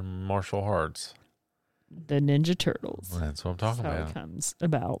pizza and martial arts. The Ninja Turtles. That's what I'm talking That's about. how it comes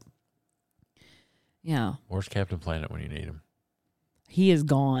about. Yeah. Where's Captain Planet when you need him? He is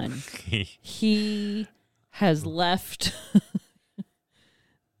gone. He has left.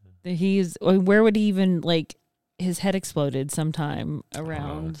 Where would he even, like, his head exploded sometime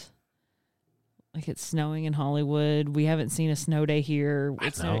around, like, it's snowing in Hollywood. We haven't seen a snow day here.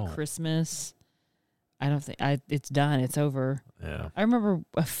 It snowed at Christmas. I don't think, it's done. It's over. Yeah. I remember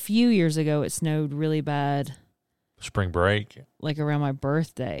a few years ago it snowed really bad. Spring break. Like around my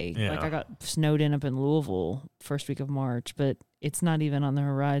birthday. Yeah. Like I got snowed in up in Louisville first week of March, but it's not even on the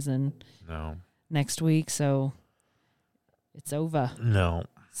horizon next week, so it's over. No.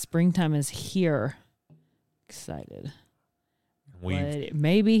 Springtime is here. Excited. But it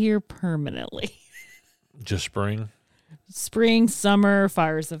may be here permanently. Just spring? Spring, summer,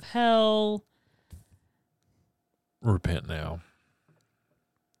 fires of hell. Repent now.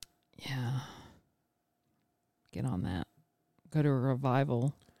 Yeah. Get on that. Go to a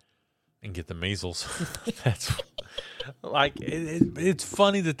revival. And get the measles. That's like, it's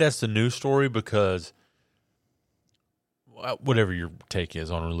funny that that's the news story because whatever your take is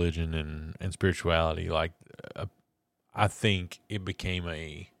on religion and spirituality, like I think it became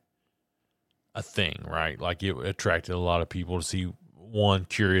a thing, right? Like it attracted a lot of people to see,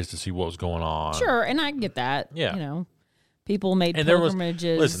 curious to see what was going on. Sure, and I get that. Yeah. You know, people made and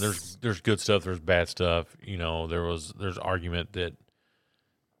pilgrimages. There's good stuff, there's bad stuff. You know, there's argument that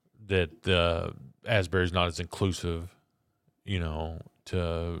Asbury's not as inclusive, you know,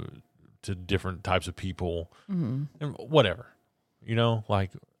 to different types of people, and whatever, you know,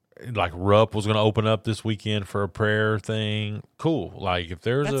 like Rupp was going to open up this weekend for a prayer thing. Cool. Like if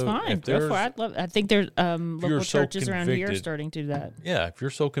there's that's fine. Go for it. I think there's local churches around here starting to do that. Yeah, if you're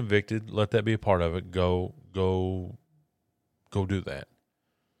so convicted, let that be a part of it. Go do that.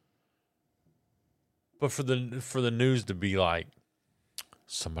 But for the news to be like,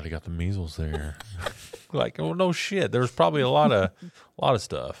 somebody got the measles there, like, oh no shit. There's probably a lot of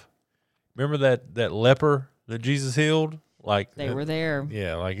stuff. Remember that leper that Jesus healed? Like they were there.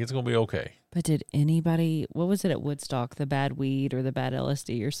 Yeah, like it's gonna be okay. But did anybody? What was it at Woodstock? The bad weed or the bad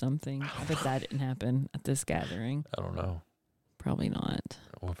LSD or something? I bet that didn't happen at this gathering. I don't know. Probably not.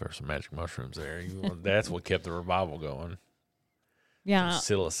 Well, if there's some magic mushrooms there, that's what kept the revival going. Yeah,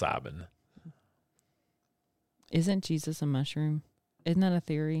 psilocybin. Isn't Jesus a mushroom? Isn't that a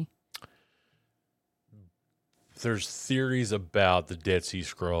theory? There's theories about the Dead Sea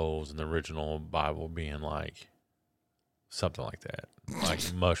Scrolls and the original Bible being like something like that,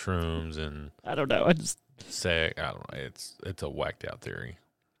 like mushrooms and I don't know. I don't know. It's a whacked out theory.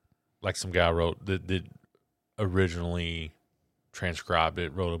 Like some guy wrote that originally transcribed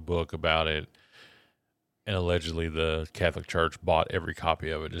it, wrote a book about it, and allegedly the Catholic Church bought every copy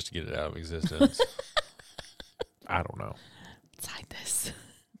of it just to get it out of existence. I don't know. Let's hide this.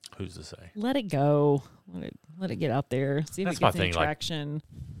 Who's to say? Let it go. Let it get out there. See if That's it gets my any thing, traction. Like,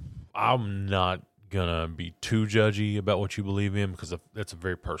 I'm not gonna be too judgy about what you believe in because that's a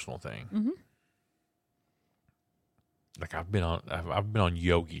very personal thing. Mm-hmm. Like I've been on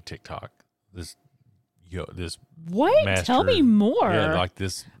yogi TikTok. This what? Master, tell me more. Yeah, like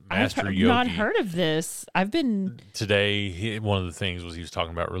this master I've yogi. not heard of this. I've been today. One of the things was he was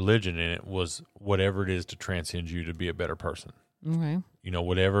talking about religion, and it was whatever it is to transcend you to be a better person. Okay. You know,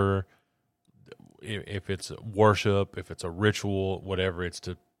 whatever. If it's worship, if it's a ritual, whatever, it's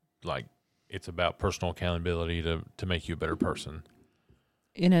to like. It's about personal accountability to make you a better person.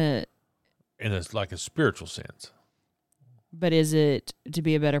 In a like a spiritual sense. But is it to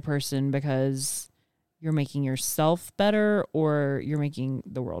be a better person because you're making yourself better or you're making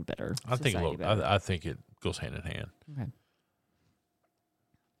the world better. I think better. I think it goes hand in hand. Okay.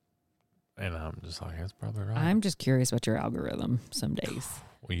 And I'm just like, that's probably right. I'm just curious about your algorithm some days.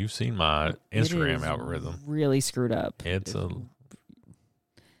 Well, you've seen my Instagram algorithm. Really screwed up. It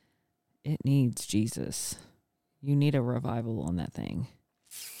needs Jesus. You need a revival on that thing.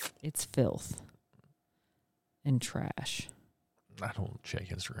 It's filth and trash. I don't check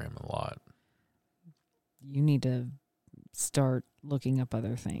Instagram a lot. You need to start looking up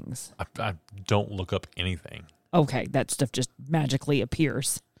other things. I don't look up anything. Okay, that stuff just magically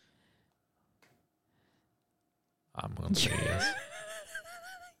appears. I'm going to say yes.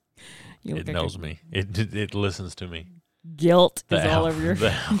 You It knows me. It listens to me. Guilt is all over your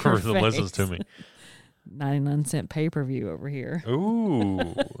The algorithm face. listens to me. 99-cent pay-per-view over here.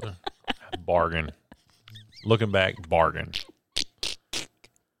 Ooh. Bargain. Looking back, bargain.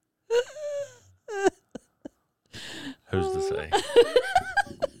 Who's to say?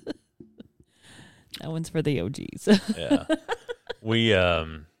 That one's for the OGs. Yeah. We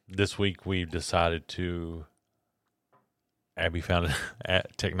this week we've decided to Abby found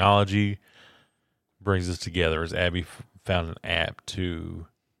technology brings us together as Abby found an app to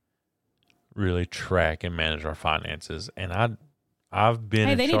really track and manage our finances, and I've been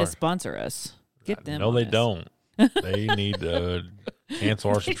Hey, in they need charge. to sponsor us. Get them. No, on they this. don't. They need to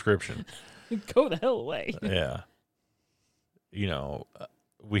cancel our subscription. Go the hell away. Yeah. You know,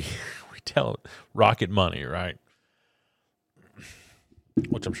 we tell Rocket Money, right?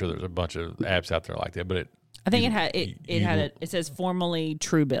 Which I'm sure there's a bunch of apps out there like that, but I think it says formerly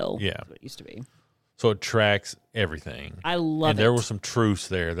Truebill. Yeah. That's what it used to be. so it tracks everything. I love and it. there were some truths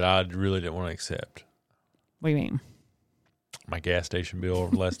there that I really didn't want to accept. What do you mean? My gas station bill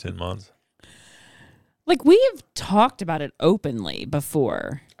over the last 10 months. Like, we have talked about it openly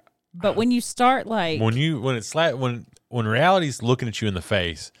before, but when you start when reality's looking at you in the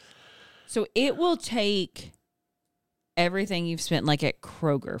face. So it will take everything you've spent, like at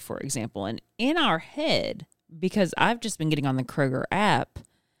Kroger, for example, and in our head, because I've just been getting on the Kroger app,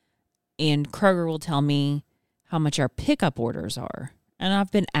 and Kroger will tell me how much our pickup orders are. And I've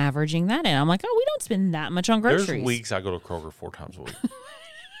been averaging that in. I'm like, oh, we don't spend that much on groceries. There's weeks I go to Kroger 4 times a week.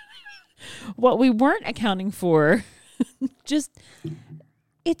 What we weren't accounting for, just,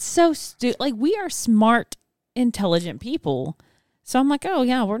 it's so stupid. Like, we are smart, intelligent people. So I'm like, oh,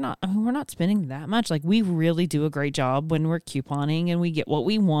 yeah, we're not spending that much. Like, we really do a great job when we're couponing and we get what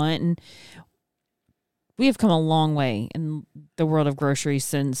we want. And we have come a long way in the world of groceries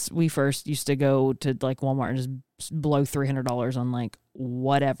since we first used to go to, like, Walmart and just blow $300 on, like,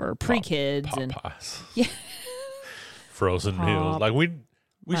 whatever, pre-kids. And Popeyes. yeah. Frozen meals. Like, we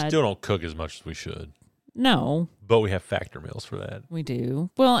still don't cook as much as we should. No. But we have Factor meals for that. We do.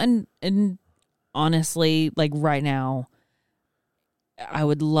 Well, and honestly, like right now, I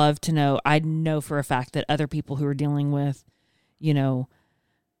would love to know. I know for a fact that other people who are dealing with, you know,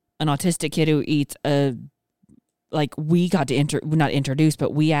 an autistic kid who eats we got to not introduce,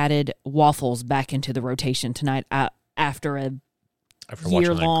 but we added waffles back into the rotation tonight after a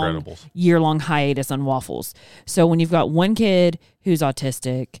year-long hiatus on waffles. So when you've got one kid who's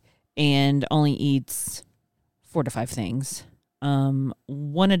autistic and only eats 4 to 5 things,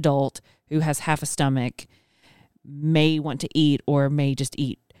 one adult who has half a stomach may want to eat or may just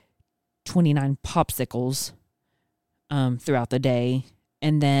eat 29 popsicles throughout the day.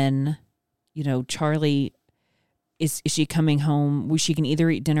 And then, you know, Charlie, is she coming home? She can either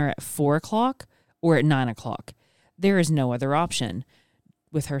eat dinner at 4 o'clock or at 9 o'clock. There is no other option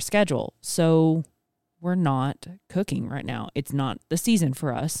with her schedule. So we're not cooking right now. It's not the season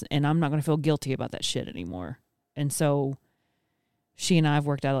for us, and I'm not going to feel guilty about that shit anymore. And so she and I have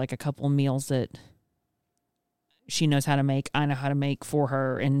worked out like a couple meals that she knows how to make, I know how to make for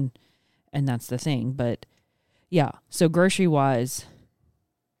her, and that's the thing. But yeah, so grocery-wise,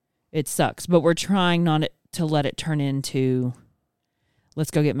 it sucks. But we're trying not to let it turn into, let's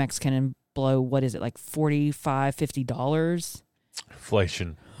go get Mexican and blow, what is it, like $45, $50?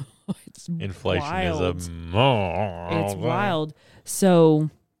 Inflation. Inflation wild. is It's wild. So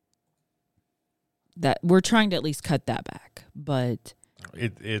that we're trying to at least cut that back, but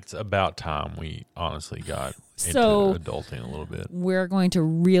it's about time we honestly got into adulting a little bit. We're going to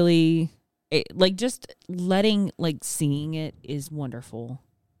really just seeing it is wonderful,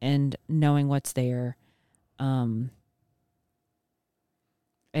 and knowing what's there, and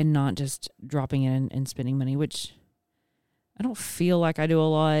not just dropping in and spending money, which I don't feel like I do a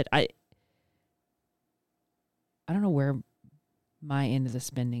lot. I don't know where my end of the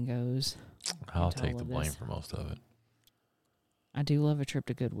spending goes. I'll take the blame for most of it. I do love a trip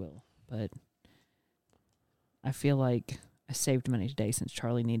to Goodwill, but I feel like I saved money today since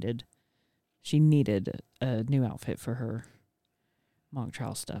Charlie needed a new outfit for her mock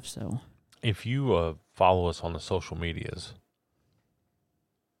trial stuff. So if you follow us on the social medias,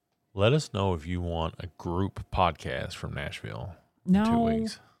 let us know if you want a group podcast from Nashville in 2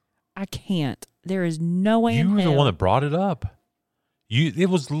 weeks. I can't. There is no way You in were hell. the one that brought it up. It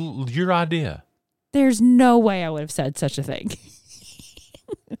was your idea. There's no way I would have said such a thing.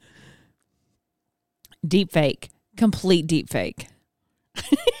 Deep fake. Complete deep fake.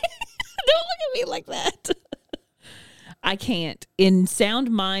 Don't look at me like that. I can't. In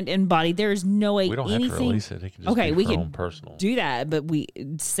sound, mind, and body, there is no way We don't anything. have to release it. It can just Okay, be we for our can own personal. do that, but we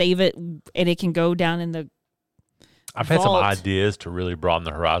save it and it can go down in the I've had some vault. ideas to really broaden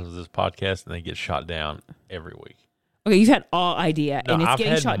the horizons of this podcast, and they get shot down every week. Okay, you've had all idea, No, and it's I've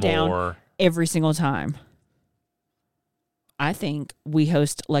getting had shot down more. every single time. I think we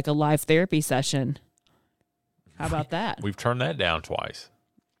host like a live therapy session. How about that? We've turned that down twice.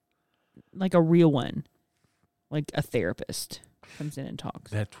 Like a real one. Like a therapist comes in and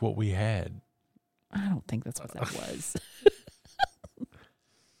talks. That's what we had. I don't think that's what that was.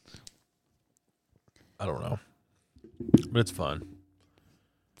 I don't know. But it's fun.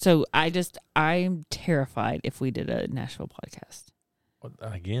 So I'm terrified if we did a Nashville podcast. But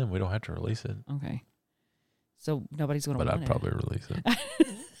again, we don't have to release it. Okay. So nobody's going to But want I'd probably release it.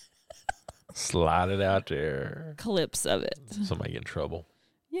 Slide it out there. clips of it. Somebody get in trouble.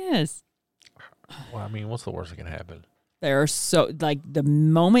 Yes. Well, I mean, what's the worst that can happen? There are so, like, the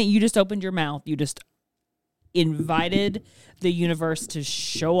moment you just opened your mouth, you just invited the universe to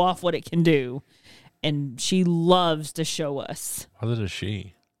show off what it can do. And she loves to show us. Why is it a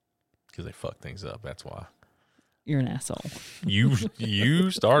she? Because they fuck things up. That's why. You're an asshole. You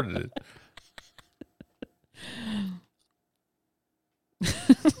started it.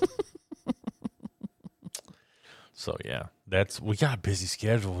 So yeah, we got a busy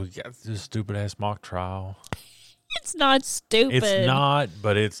schedule. We got this stupid ass mock trial. It's not stupid. It's not,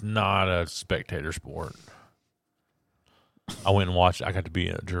 but it's not a spectator sport. I went and watched. I got to be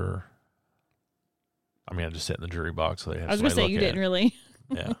a juror. I mean, I just sat in the jury box. So they had I was going to say, you didn't really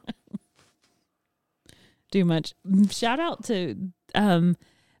Yeah. do much. Shout out to,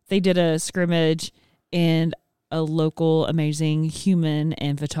 they did a scrimmage and a local amazing human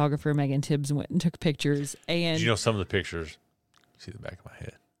and photographer, Megan Tibbs, went and took pictures. And Did you know some of the pictures? See the back of my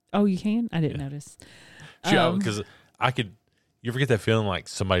head. oh, you can? I didn't notice. Because I could. You ever get that feeling like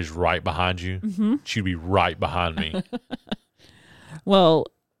somebody's right behind you? Mm-hmm. She'd be right behind me. Well,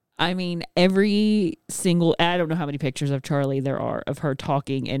 I mean, every single, I don't know how many pictures of Charlie there are of her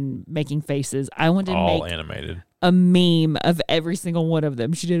talking and making faces. I wanted to All make animated. a meme of every single one of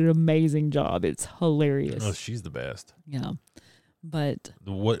them. She did an amazing job. It's hilarious. Oh, she's the best. Yeah. But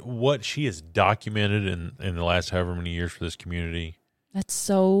What she has documented in the last however many years for this community. that's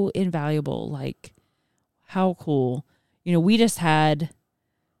so invaluable. Like, how cool. You know, we just had,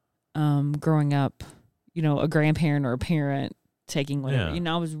 growing up, you know, a grandparent or a parent taking whatever. Yeah. You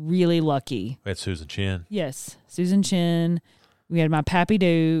know, I was really lucky. We had Susan Chin. Yes. Susan Chin. We had my Pappy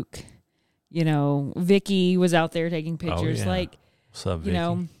Duke. You know, Vicky was out there taking pictures. yeah. Like, What's up, Vicky? you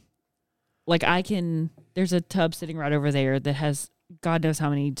know, like there's a tub sitting right over there that has God knows how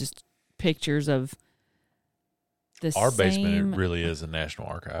many just pictures of the Our same, basement, it really is a national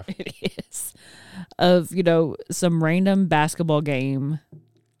archive. it is, of, you know, some random basketball game,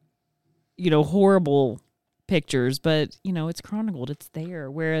 you know, horrible pictures, but, you know, it's chronicled. It's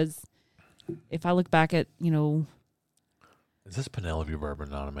there. Whereas if I look back at, you know, Is this Penelope bourbon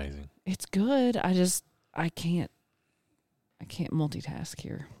not amazing? it's good. I can't multitask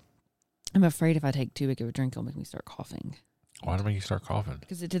here. I'm afraid if I take too big of a drink, it'll make me start coughing. Why did it make you start coughing?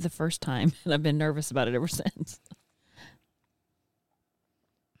 Because it did the first time, and I've been nervous about it ever since.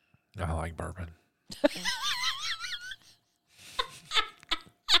 I like bourbon.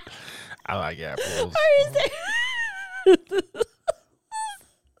 I like apples.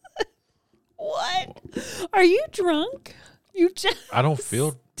 What? Are you drunk? You just I don't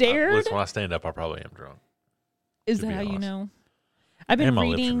feel. scared? Listen, when I stand up, I probably am drunk. Is to that be how you honest. know? I've And been my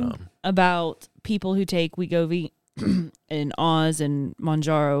lips are reading numb. about people who take Wegovy and Oz and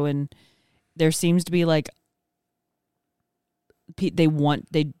Monjaro, and there seems to be like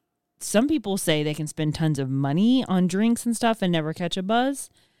some people say they can spend tons of money on drinks and stuff and never catch a buzz,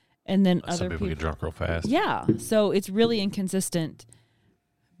 and then Some other people get drunk real fast. yeah, so it's really inconsistent,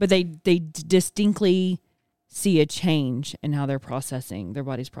 but they distinctly see a change in how their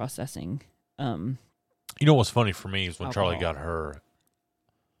body's processing. You know what's funny for me is when Alcohol. Charlie got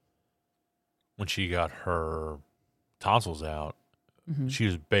when she got her tonsils out, she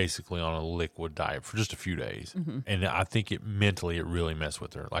was basically on a liquid diet for just a few days. And I think it really messed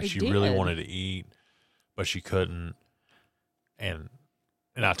with her. Like, It she really did. wanted to eat, but she couldn't. And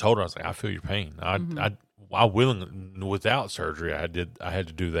I told her, I was like, I feel your pain. I willingly, without surgery, I had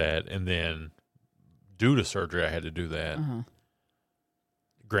to do that. And then due to surgery, I had to do that.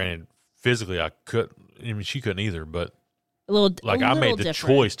 Granted, physically, I couldn't. I mean, she couldn't either, but I made the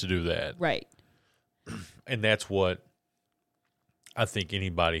choice to do that. Right. And that's what I think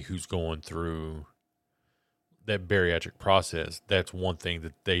anybody who's going through that bariatric process, that's one thing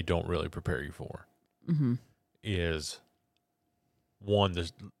that they don't really prepare you for. Is one,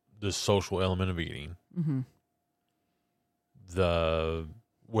 the social element of eating,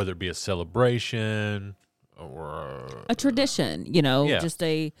 whether it be a celebration or A tradition, just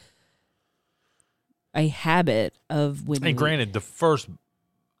a habit of when. And granted, the first,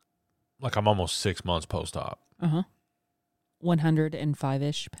 I'm almost 6 months post-op.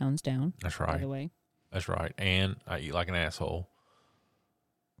 105-ish pounds down. That's right. By the way, that's right. And I eat like an asshole.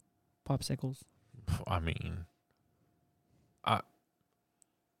 Popsicles. I mean, I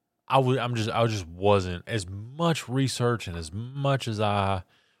just wasn't as much research, and as much as I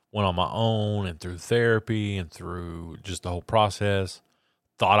went on my own and through therapy and through just the whole process,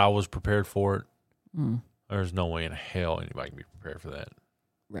 thought I was prepared for it. There's no way in hell anybody can be prepared for that.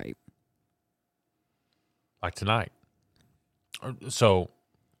 Right. Like tonight. So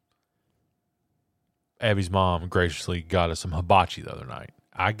Abby's mom graciously got us some hibachi the other night.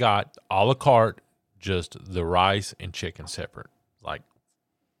 I got a la carte, just the rice and chicken separate, like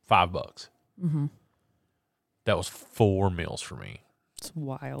 $5. That was 4 meals for me. It's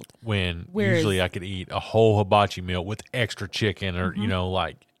wild. When usually I could eat a whole hibachi meal with extra chicken, or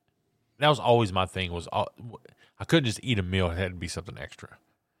that was always my thing. Was I couldn't just eat a meal; it had to be something extra.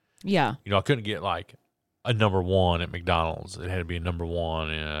 Yeah. I couldn't get like a number one at McDonald's. It had to be a number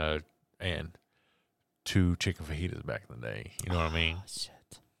one and 2 chicken fajitas back in the day. You know what I mean? Shit.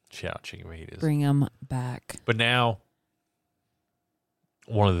 Shout out chicken fajitas. Bring them back. But now,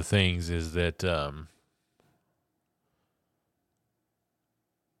 one of the things is that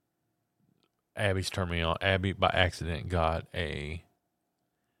Abby's turned me on. Abby, by accident, got a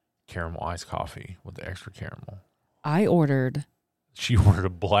caramel iced coffee with the extra caramel. I ordered She ordered a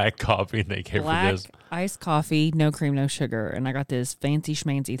black coffee, and they gave her this. Iced coffee, no cream, no sugar, and I got this fancy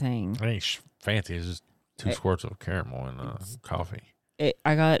schmancy thing. It ain't fancy. It's just 2 squirts of caramel in coffee.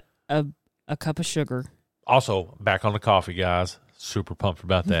 I got a cup of sugar. Also, back on the coffee, guys. Super pumped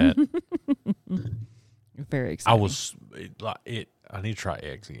about that. Very exciting. I need to try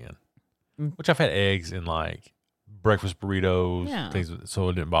eggs again. Which I've had eggs in like breakfast burritos, things, so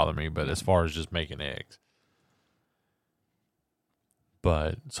it didn't bother me. But as far as just making eggs,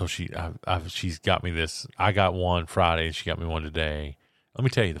 but so she's got me this. I got one Friday, and she got me one today. Let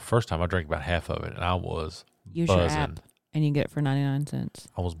me tell you, the first time I drank about half of it, and I was Use buzzing. your app, and you get it for 99 cents.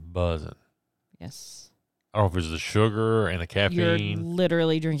 I was buzzing. Yes. I don't know if it was the sugar and the caffeine. You're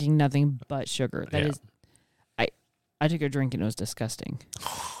literally drinking nothing but sugar. That is, I took a drink and it was disgusting.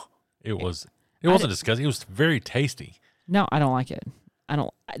 It wasn't disgusting. It was very tasty. No, I don't like it. I've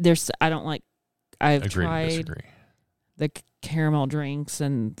Agree to tried disagree. the caramel drinks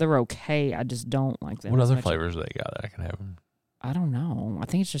and they're okay. I just don't like them. What as other much. flavors they got that I can have them? I don't know. I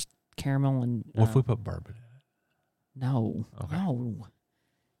think it's just caramel and. What if we put bourbon in it? No. Okay. No.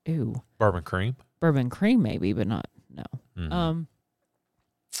 Ew. Bourbon cream? Bourbon cream maybe, but not. No. Mm-hmm.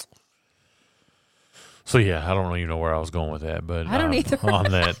 So yeah, I don't even know where I was going with that, but I don't either.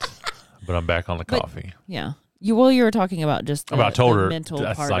 On that, but I'm back on the coffee. Yeah. You were talking about just the, I told the her mental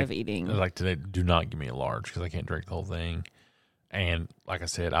that's part like, of eating. Like today, do not give me a large because I can't drink the whole thing. And like I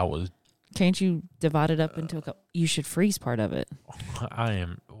said, I was. Can't you divide it up into a cup? You should freeze part of it. I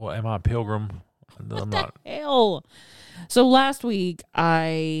am. Well, am I a pilgrim? I'm not. Hell. So last week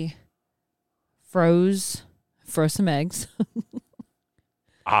I froze some eggs.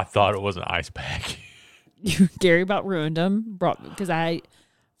 I thought it was an ice pack. Gary about ruined them. Because I,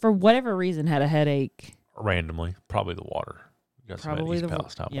 for whatever reason, had a headache. Randomly, probably the water. You got Probably some East the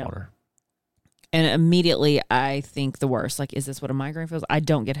Palestine water. And immediately I think the worst. Like, is this what a migraine feels? I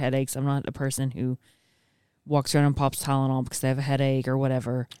don't get headaches. I'm not a person who walks around and pops Tylenol because they have a headache or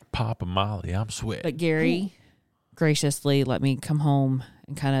whatever. Pop a Molly, I'm sweating. But Gary graciously let me come home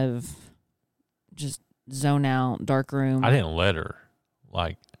and kind of just zone out, dark room. I didn't let her.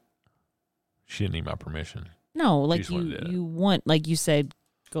 Like, she didn't need my permission. No, like just wanted to- you want, like you said,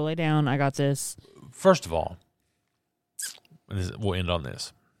 go lay down. I got this. First of all, we'll end on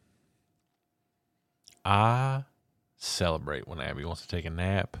this. I celebrate when Abby wants to take a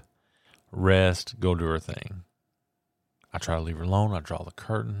nap, rest, go do her thing. I try to leave her alone. I draw the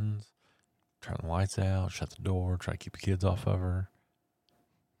curtains, turn the lights out, shut the door, try to keep the kids off of her.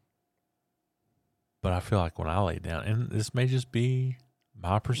 But I feel like when I lay down, and this may just be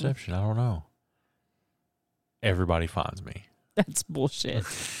my perception, I don't know. Everybody finds me. That's bullshit.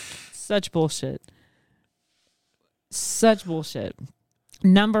 Such bullshit. Such bullshit.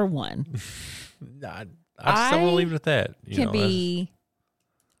 Number one. I still want to leave it at that.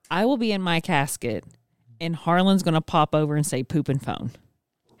 I will be in my casket, and Harlan's going to pop over and say poop and phone.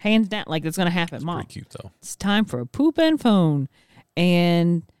 Hands down. Like, that's going to happen, Mom. Pretty cute, though. It's time for a poop and phone.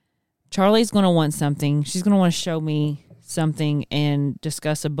 And Charlie's going to want something. She's going to want to show me something and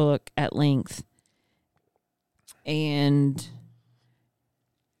discuss a book at length. And,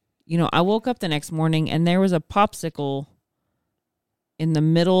 I woke up the next morning and there was a popsicle in the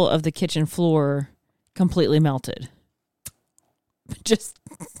middle of the kitchen floor, completely melted. Just,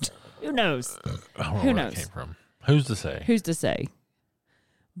 who knows? I don't know where that came from. Who's to say? Who's to say?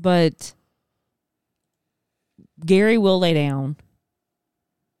 But Gary will lay down,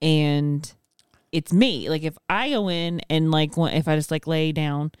 and it's me. Like, if I go in and, if I just, lay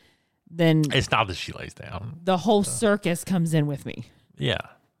down, then it's not that she lays down. The whole circus comes in with me. Yeah.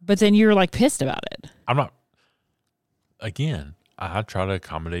 But then you're, pissed about it. I'm not. Again, I try to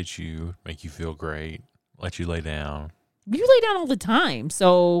accommodate you, make you feel great, let you lay down. You lay down all the time,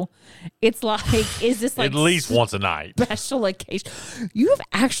 so it's is this at least once a night? Special occasion. You have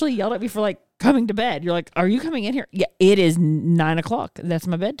actually yelled at me for coming to bed. You're like, "Are you coming in here?" Yeah, it is 9:00. That's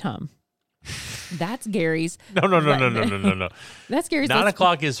my bedtime. That's Gary's. No. That's Gary's.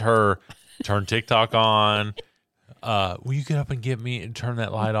 9:00 is her. Turn TikTok on. Will you get up and get me and turn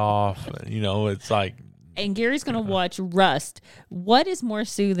that light off? It's like. And Gary's gonna watch Rust. What is more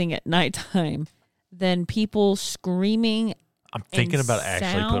soothing at nighttime than people screaming? I'm thinking about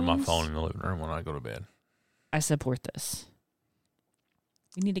actually putting my phone in the living room when I go to bed. I support this.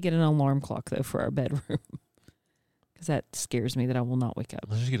 We need to get an alarm clock, though, for our bedroom. Because that scares me that I will not wake up.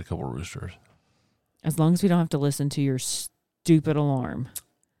 Let's just get a couple of roosters. As long as we don't have to listen to your stupid alarm,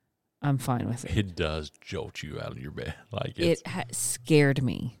 I'm fine with it. It does jolt you out of your bed. It scared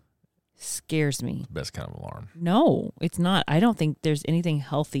me. Scares me. It's the best kind of alarm. No, it's not. I don't think there's anything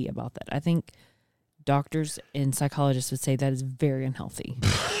healthy about that. I think doctors and psychologists would say that is very unhealthy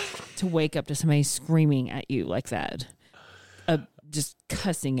to wake up to somebody screaming at you like that, just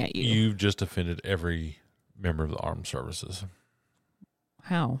cussing at you. You've just offended every member of the armed services.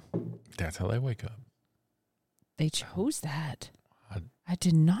 How? That's how they wake up. They chose that. I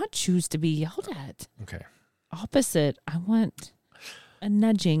did not choose to be yelled at. Okay. Opposite. I want a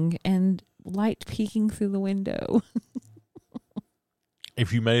nudging and light peeking through the window.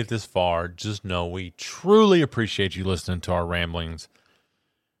 If you made it this far, just know we truly appreciate you listening to our ramblings.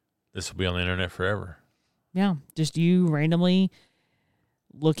 This will be on the internet forever. Yeah, just you randomly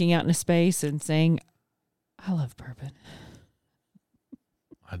looking out into space and saying, I love bourbon.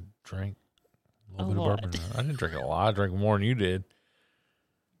 I drank a little bit of bourbon. I didn't drink a lot. I drank more than you did.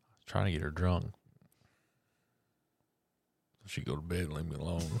 I was trying to get her drunk. She'd go to bed and leave me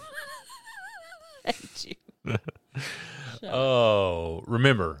alone. I hate you. Oh,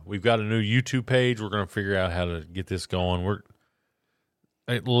 remember, we've got a new YouTube page. We're going to figure out how to get this going. We're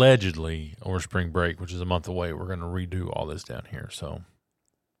allegedly over spring break, which is a month away. We're going to redo all this down here. So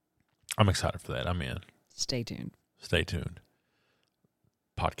I'm excited for that. I'm in. Stay tuned. Stay tuned.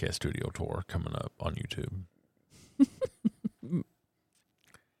 Podcast studio tour coming up on YouTube.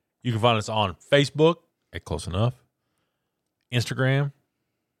 You can find us on Facebook at Close Enough. Instagram.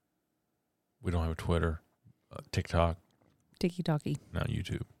 We don't have a Twitter. TikTok. Tiki-talkie. Now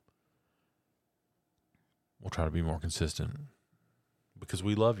YouTube. We'll try to be more consistent because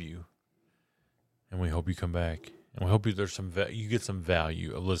we love you and we hope you come back and we hope there's you get some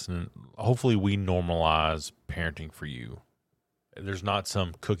value of listening. Hopefully we normalize parenting for you. There's not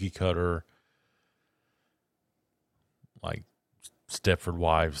some cookie cutter Stepford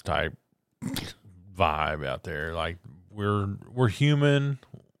Wives type vibe out there. We're human.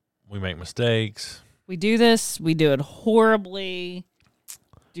 We make mistakes. We do this. We do it horribly.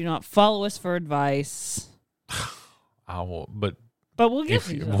 Do not follow us for advice. I will, but we'll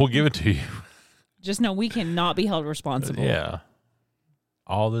give it. We'll give it to you. Just know we cannot be held responsible. Yeah.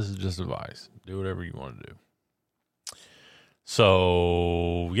 All this is just advice. Do whatever you want to do.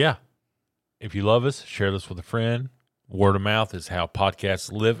 So, yeah. If you love us, share this with a friend. Word of mouth is how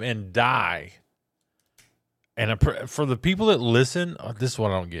podcasts live and die. And for the people that listen, this is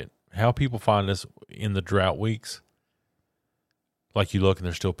what I don't get. How people find us in the drought weeks. You look and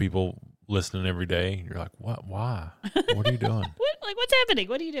there's still people listening every day. You're like, what? Why? What are you doing? What's happening?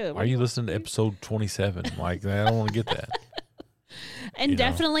 What are you doing? Why are you listening to episode 27? I don't want to get that. And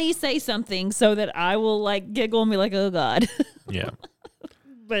definitely say something so that I will like giggle and be like, oh God. Yeah.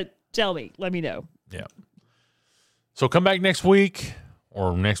 But tell me, let me know. Yeah. So come back next week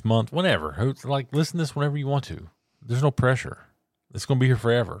or next month, whenever. Like, listen to this whenever you want to. There's no pressure. It's going to be here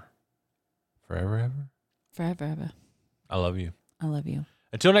forever. Forever, ever? Forever, ever. I love you. I love you.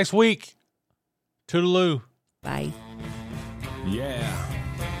 Until next week, toodaloo. Bye. Yeah.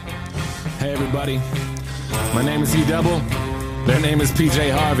 Hey, everybody. My name is E-Double. Their name is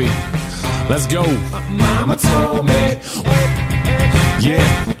PJ Harvey. Let's go. Mama told me.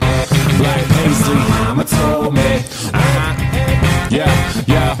 Yeah. Black Paisley. Mama told me.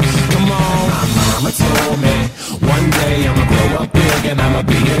 Yeah. Come on. Mama told me. One day I'ma grow up big and I'ma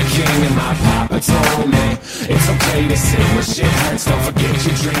be a king. And my papa told me it's okay to sing when shit hurts. Don't forget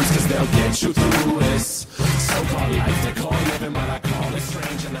your dreams, cause they'll get you through this so-called life they call living, but I call it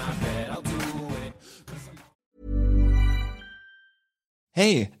strange, and I bet I'll do it.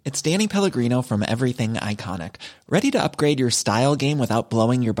 Hey, it's Danny Pellegrino from Everything Iconic. Ready to upgrade your style game without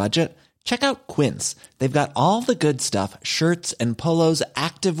blowing your budget? Check out Quince. They've got all the good stuff, shirts and polos,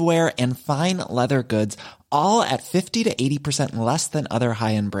 activewear, and fine leather goods, all at 50 to 80% less than other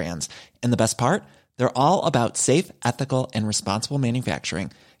high-end brands. And the best part? They're all about safe, ethical, and responsible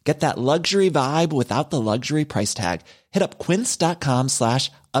manufacturing. Get that luxury vibe without the luxury price tag. Hit up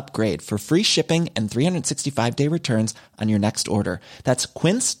quince.com/upgrade for free shipping and 365-day returns on your next order. That's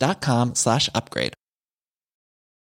quince.com/upgrade.